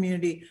violence in the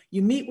community,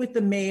 you meet with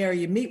the mayor,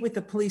 you meet with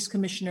the police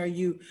commissioner,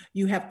 you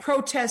have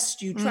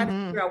protests, you try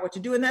to figure out what to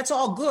do, and that's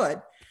all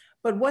good.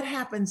 But what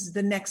happens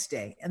the next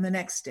day and the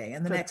next day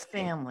and the next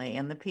family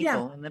and the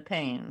people and the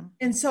pain?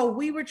 And so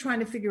we were trying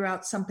to figure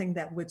out something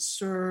that would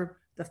serve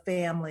the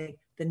family,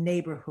 the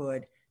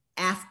neighborhood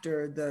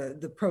after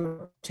the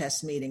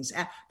protest meetings,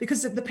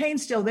 because the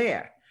pain's still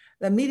there.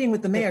 The meeting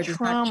with the mayor. The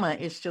trauma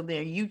is still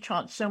there. You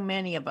taught so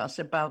many of us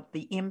about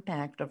the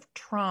impact of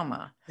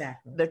trauma.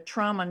 Exactly. The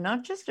trauma,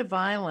 not just of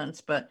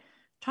violence, but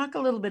talk a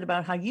little bit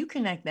about how you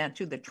connect that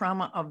to the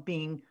trauma of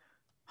being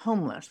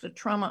homeless, the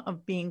trauma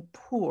of being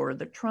poor,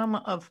 the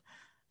trauma of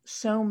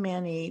so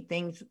many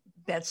things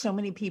that so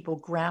many people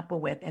grapple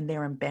with, and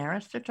they're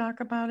embarrassed to talk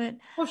about it.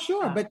 Well,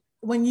 sure. But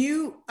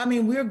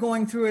we're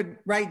going through it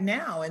right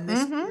now in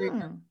this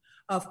period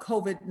of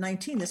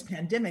COVID-19, this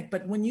pandemic,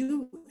 but when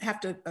you have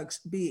to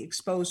be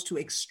exposed to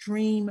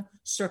extreme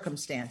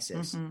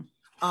circumstances,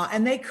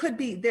 and they could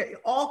be there,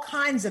 all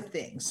kinds of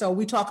things. So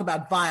we talk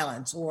about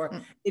violence,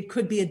 or it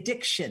could be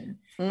addiction.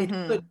 It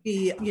could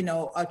be,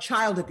 a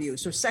child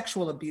abuse or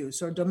sexual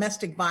abuse or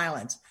domestic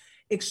violence,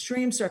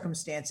 extreme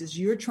circumstances.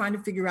 You're trying to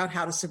figure out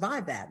how to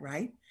survive that,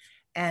 right?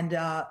 And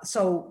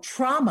so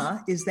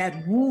trauma is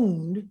that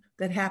wound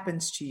that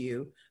happens to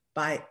you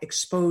by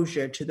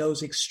exposure to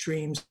those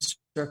extreme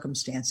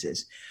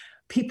circumstances.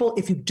 People,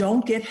 if you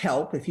don't get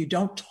help, if you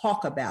don't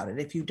talk about it,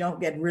 if you don't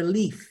get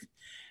relief,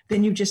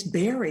 then you just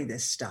bury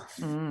this stuff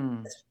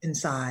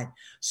inside.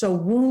 So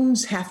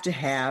wounds have to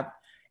have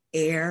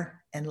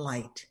air and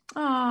light.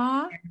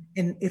 Aww.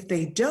 And if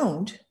they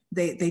don't,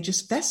 they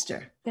just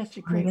fester. That's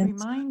a great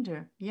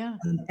reminder. Yeah.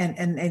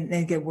 And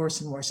they get worse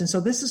and worse. And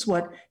so this is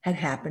what had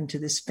happened to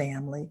this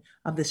family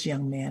of this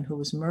young man who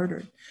was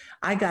murdered.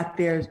 I got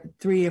there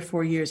 3 or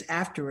 4 years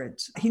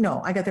afterwards.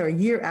 I got there a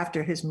year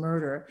after his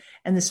murder,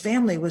 and this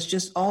family was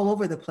just all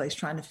over the place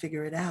trying to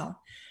figure it out.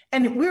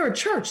 And we're a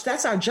church.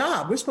 That's our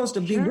job. We're supposed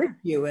to be with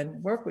you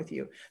and work with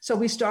you. So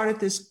we started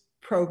this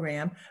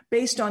program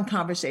based on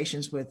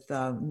conversations with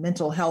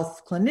mental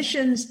health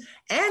clinicians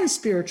and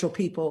spiritual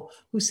people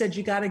who said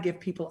you got to give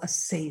people a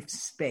safe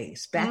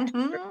space back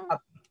to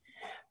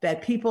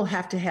that people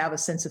have to have a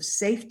sense of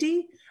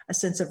safety, a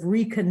sense of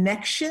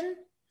reconnection,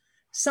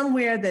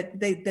 somewhere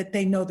that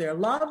they know they're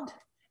loved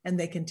and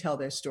they can tell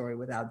their story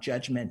without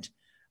judgment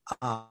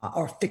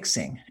or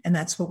fixing. And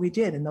that's what we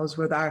did. And those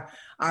were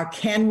our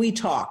Can We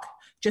Talk?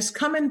 Just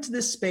come into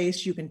this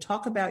space. You can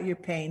talk about your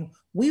pain.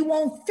 We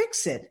won't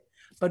fix it,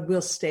 but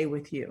we'll stay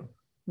with you.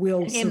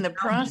 In the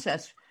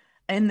process,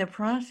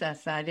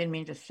 I didn't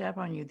mean to step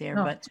on you there,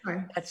 but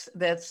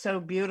that's so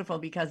beautiful,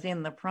 because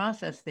in the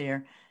process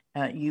there,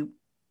 you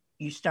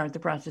start the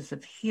process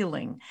of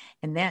healing,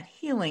 and that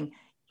healing,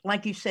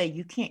 like you say,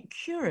 you can't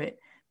cure it,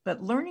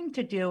 but learning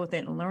to deal with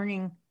it and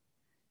learning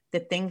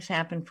that things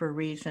happen for a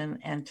reason,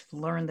 and to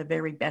learn the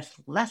very best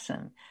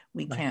lesson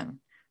we can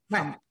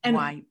from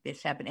why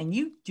this happened. And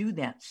you do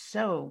that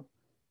so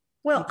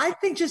well. I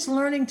think just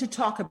learning to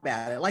talk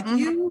about it, like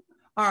you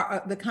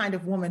are the kind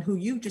of woman who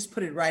you just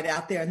put it right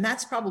out there, and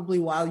that's probably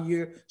why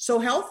you're so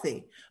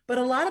healthy. But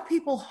a lot of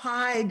people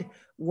hide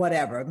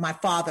whatever. My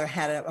father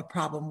had a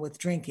problem with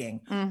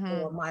drinking,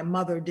 or my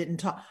mother didn't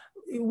talk.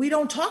 We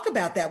don't talk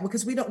about that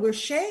because we're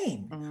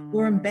shamed,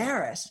 we're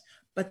embarrassed,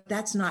 but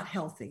that's not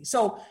healthy.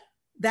 So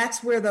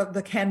that's where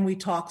the Can We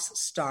Talks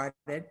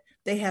started.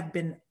 They have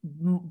been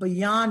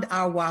beyond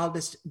our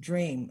wildest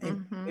dream.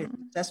 It's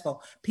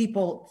successful.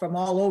 People from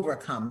all over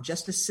come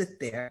just to sit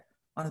there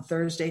on a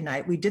Thursday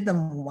night. We did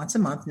them once a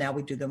month. Now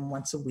we do them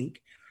once a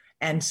week.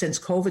 And since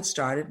COVID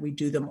started, we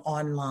do them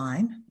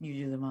online.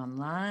 You do them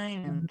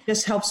online. And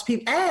this helps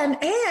people.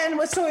 And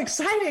what's so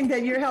exciting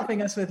that you're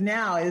helping us with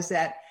now is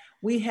that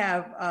we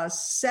have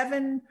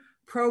 7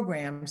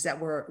 programs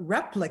that were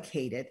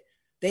replicated.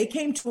 They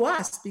came to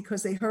us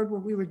because they heard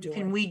what we were doing.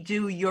 Can we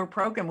do your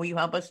program? Will you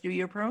help us do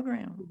your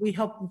program?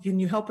 Can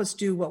you help us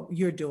do what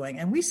you're doing?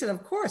 And we said,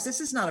 of course,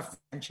 this is not a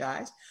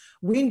franchise.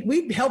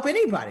 We help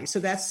anybody. So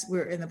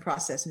we're in the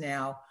process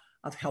now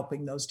of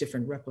helping those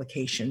different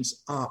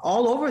replications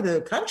all over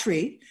the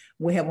country.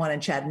 We have one in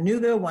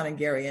Chattanooga, one in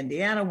Gary,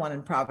 Indiana, one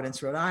in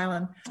Providence, Rhode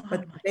Island,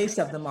 but the base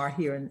of them are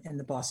here in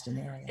the Boston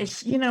area.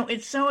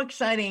 It's so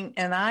exciting,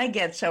 and I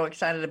get so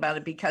excited about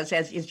it because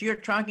as you're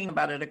talking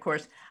about it, of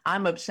course,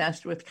 I'm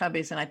obsessed with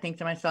cubbies, and I think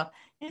to myself,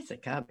 it's a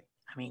cubby.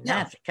 I mean,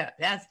 that's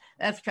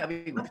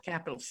cubby with a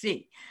capital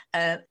C.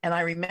 And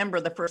I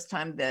remember the first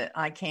time that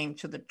I came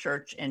to the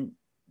church and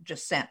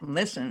just sat and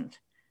listened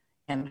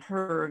and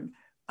heard,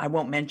 I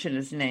won't mention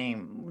his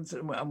name,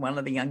 one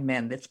of the young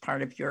men that's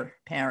part of your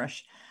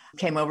parish,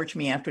 came over to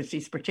me afterwards.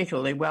 He's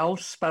particularly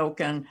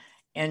well-spoken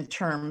in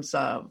terms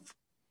of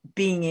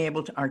being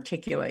able to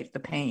articulate the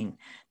pain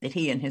that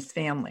he and his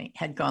family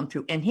had gone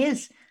through and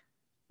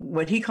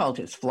what he called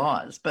his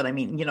flaws, but I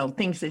mean,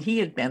 things that he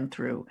had been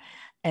through,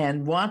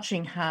 and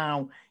watching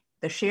how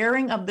the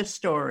sharing of the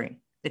story,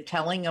 the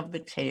telling of the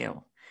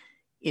tale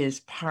is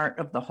part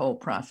of the whole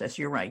process.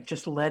 You're right.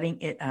 Just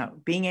letting it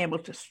out, being able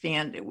to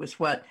stand. It was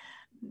what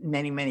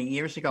many, many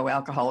years ago,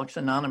 Alcoholics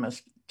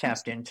Anonymous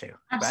tapped into.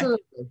 Absolutely.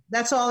 Right?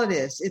 That's all it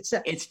is. It's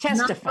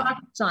testifying. Not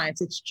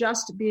science. It's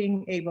just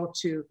being able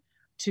to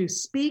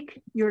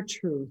speak your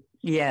truth.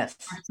 Yes.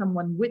 Have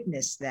someone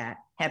witness that.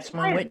 Have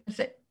someone witness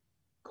it.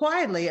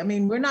 Quietly. I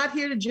mean, we're not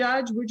here to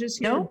judge. We're just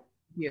here to help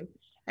you.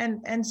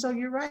 And so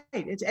you're right.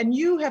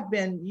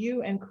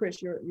 You and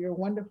Chris, your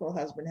wonderful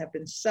husband, have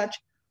been such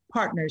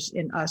partners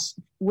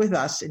with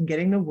us in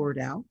getting the word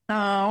out. Oh,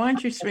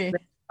 aren't you sweet?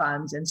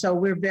 Funds. And so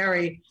we're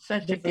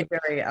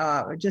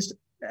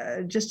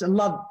just in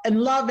love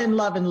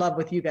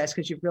with you guys,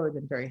 because you've really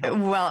been very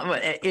helpful. Well,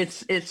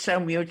 it's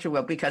so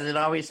mutual, because it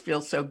always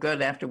feels so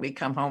good after we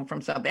come home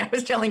from something. I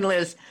was telling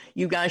Liz,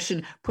 you guys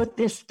should put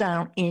this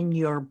down in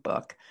your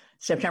book.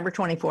 September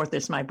 24th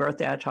is my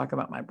birthday. I talk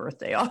about my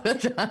birthday all the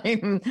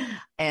time.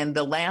 And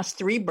the last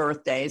 3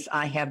 birthdays,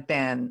 I have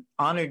been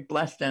honored,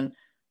 blessed, and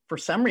for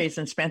some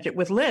reason spent it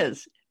with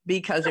Liz,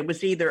 because it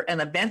was either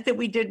an event that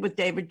we did with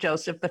David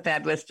Joseph, the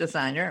fabulous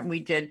designer, and we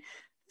did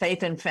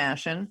Faith and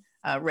Fashion,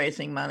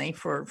 raising money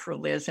for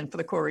Liz and for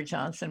the Corey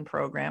Johnson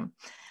program.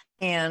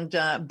 And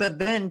but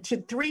then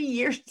 3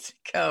 years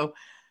ago,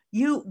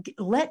 you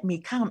let me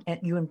come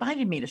and you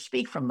invited me to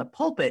speak from the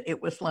pulpit.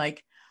 It was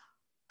like,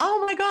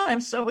 oh my God,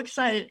 I'm so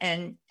excited.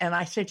 And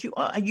I said to you,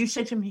 you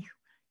said to me,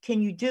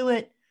 can you do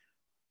it,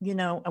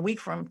 2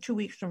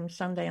 weeks from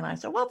Sunday? And I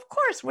said, well, of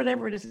course,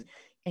 whatever it is.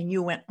 And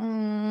you went,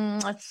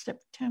 that's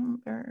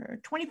September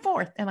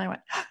 24th. And I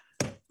went,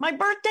 my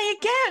birthday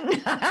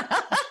again.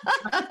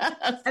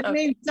 That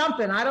means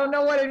something. I don't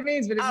know what it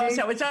means, but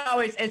so it's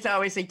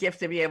always a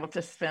gift to be able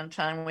to spend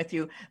time with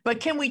you.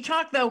 But can we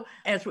talk though,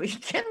 as we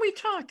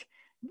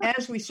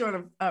sort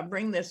of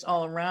bring this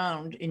all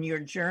around in your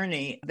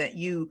journey, that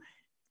you,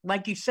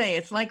 like you say,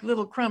 it's like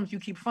little crumbs. You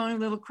keep finding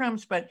little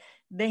crumbs, but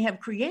they have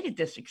created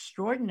this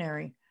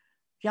extraordinary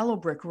yellow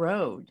brick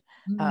road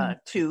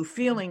to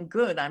feeling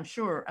good, I'm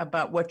sure,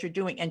 about what you're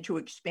doing, and to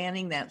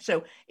expanding that.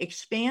 So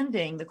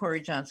expanding the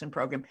Corey Johnson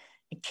program.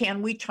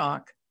 Can we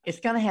talk? It's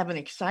going to have an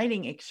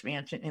exciting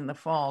expansion in the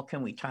fall.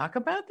 Can we talk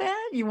about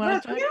that? You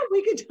want to talk? Yeah,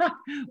 we can talk.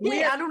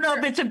 I don't know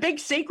if it's a big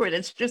secret.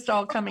 It's just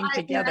all coming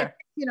together.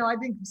 I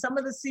think some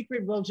of the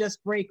secret will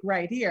just break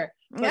right here.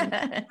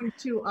 But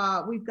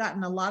we've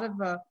gotten a lot of,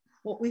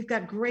 we've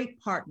got great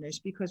partners,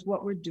 because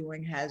what we're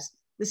doing has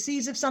the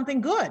seeds of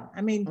something good.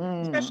 I mean,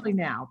 especially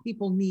now,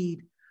 people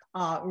need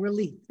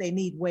relief. They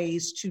need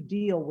ways to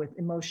deal with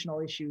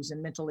emotional issues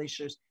and mental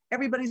issues.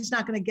 Everybody's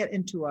not going to get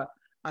into a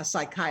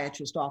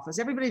psychiatrist's office.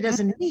 Everybody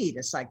doesn't need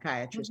a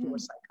psychiatrist or a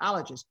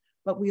psychologist,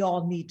 but we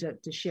all need to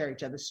share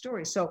each other's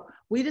stories. So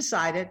we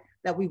decided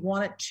that we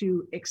wanted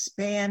to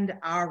expand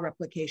our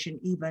replication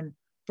even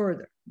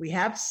further. We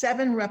have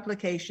 7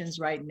 replications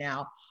right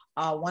now.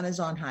 One is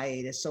on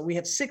hiatus. So we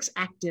have 6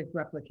 active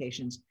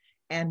replications,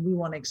 and we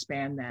want to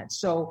expand that.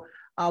 So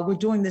we're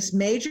doing this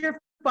major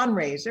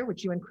fundraiser,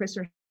 which you and Chris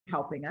are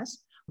helping us.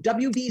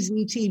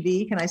 WBZ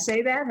TV, can I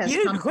say that?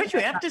 Of course,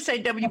 you have to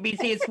say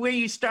WBZ. It's where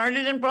you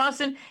started in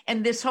Boston,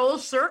 and this whole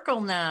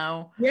circle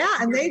now. Yeah,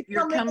 and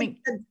you're coming.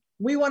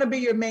 We want to be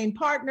your main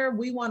partner.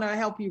 We want to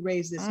help you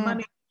raise this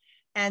money.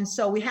 And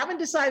so we haven't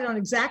decided on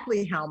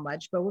exactly how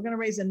much, but we're going to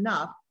raise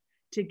enough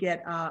to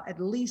get at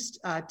least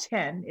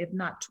 10, if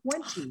not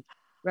 20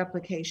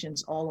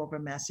 replications all over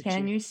Massachusetts.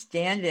 Can you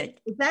stand it?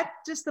 Is that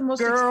just the most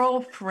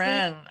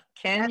girlfriend?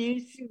 Can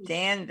you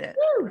stand it?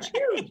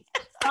 Huge.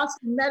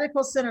 Boston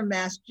Medical Center,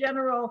 Mass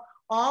General,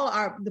 all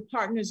the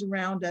partners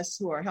around us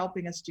who are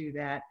helping us do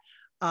that.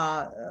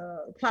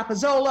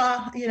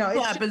 Clapazola,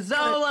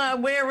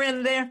 we're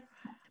in there.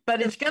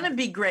 But it's going to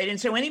be great. And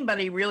so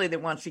anybody really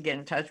that wants to get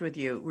in touch with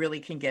you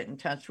really can get in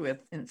touch with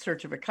In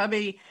Search of a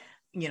Cubby,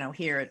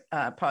 here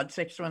at Pod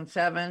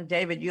 617.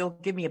 David, you'll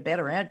give me a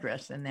better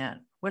address than that.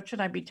 What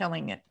should I be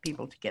telling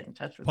people to get in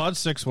touch with?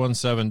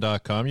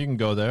 Pod617.com. You can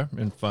go there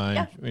and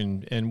find,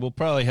 and we'll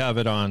probably have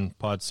it on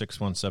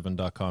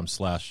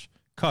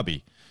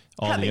pod617.com/cubby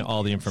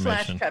all the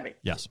information. /Cubby.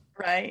 Yes.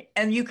 Right.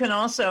 And you can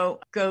also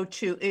go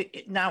to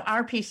now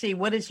RPC.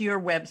 What is your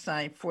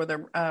website for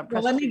the?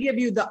 Well, let me give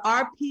you the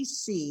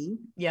RPC.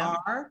 Yeah.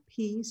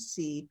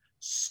 RPC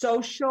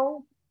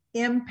Social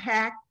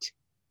Impact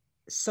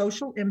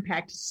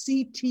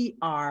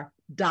CTR.org.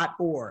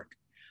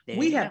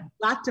 We have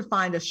got to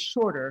find a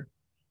shorter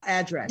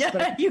address. Yeah,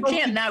 but you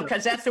can't now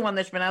because that's the one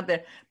that's been out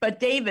there. But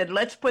David,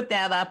 let's put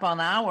that up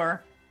on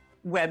our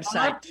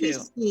website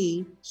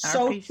RPC,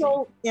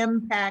 Social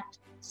Impact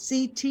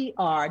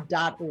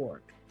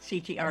CTR.org.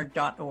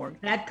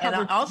 CTR.org. That covers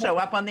and also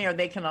up on there,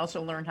 they can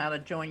also learn how to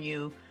join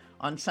you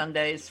on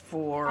Sundays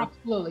for.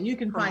 Absolutely. You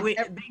can find they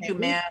do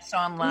mass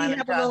online. We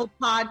have a little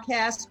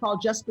podcast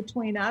called Just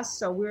Between Us.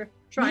 So we're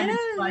trying to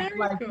like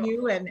cool.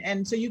 you.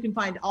 And so you can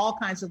find all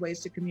kinds of ways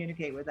to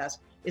communicate with us,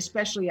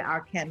 especially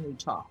our Can We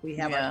Talk. We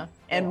have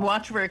and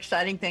watch for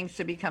exciting things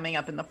to be coming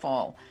up in the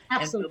fall.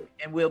 Absolutely.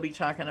 And we'll be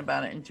talking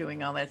about it and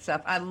doing all that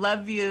stuff. I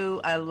love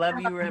you. I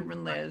love you,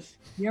 Reverend Liz.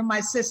 You're my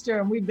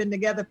sister, and we've been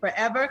together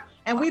forever.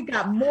 And we've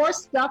got more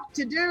stuff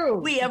to do.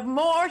 We have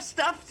more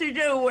stuff to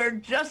do. We're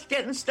just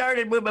getting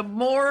started. We have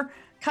more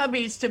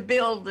cubbies to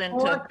build and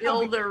to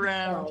build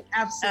around.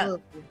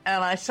 Absolutely.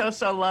 And I so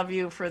love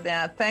you for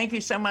that. Thank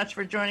you so much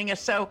for joining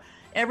us. So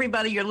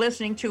everybody, you're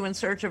listening to In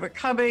Search of a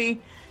Cubby.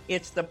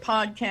 It's the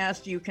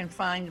podcast. You can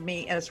find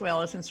me as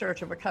well as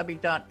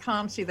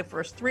insearchofacubby.com. See the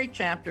first 3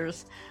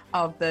 chapters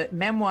of the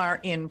memoir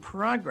in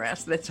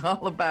progress that's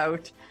all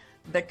about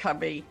the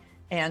cubby.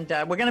 And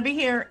we're going to be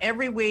here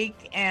every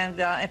week. And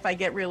if I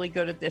get really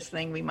good at this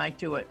thing, we might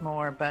do it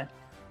more. But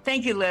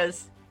thank you,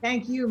 Liz.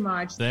 Thank you,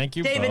 Marge. Thank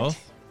you David.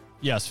 both.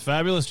 Yes,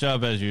 fabulous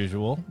job as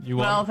usual.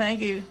 Thank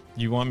you.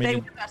 You want me Stay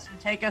to with us and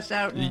take us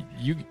out?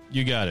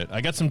 You got it.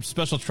 I got some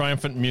special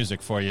triumphant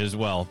music for you as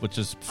well, which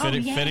is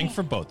fitting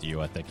for both of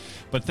you, I think.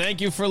 But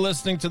thank you for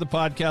listening to the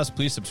podcast.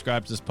 Please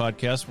subscribe to this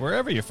podcast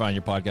wherever you find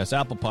your podcast,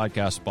 Apple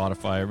Podcasts,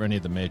 Spotify, or any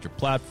of the major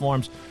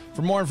platforms.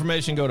 For more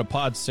information, go to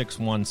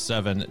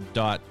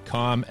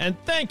pod617.com. And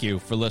thank you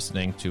for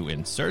listening to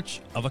In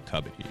Search of a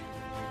Cubby.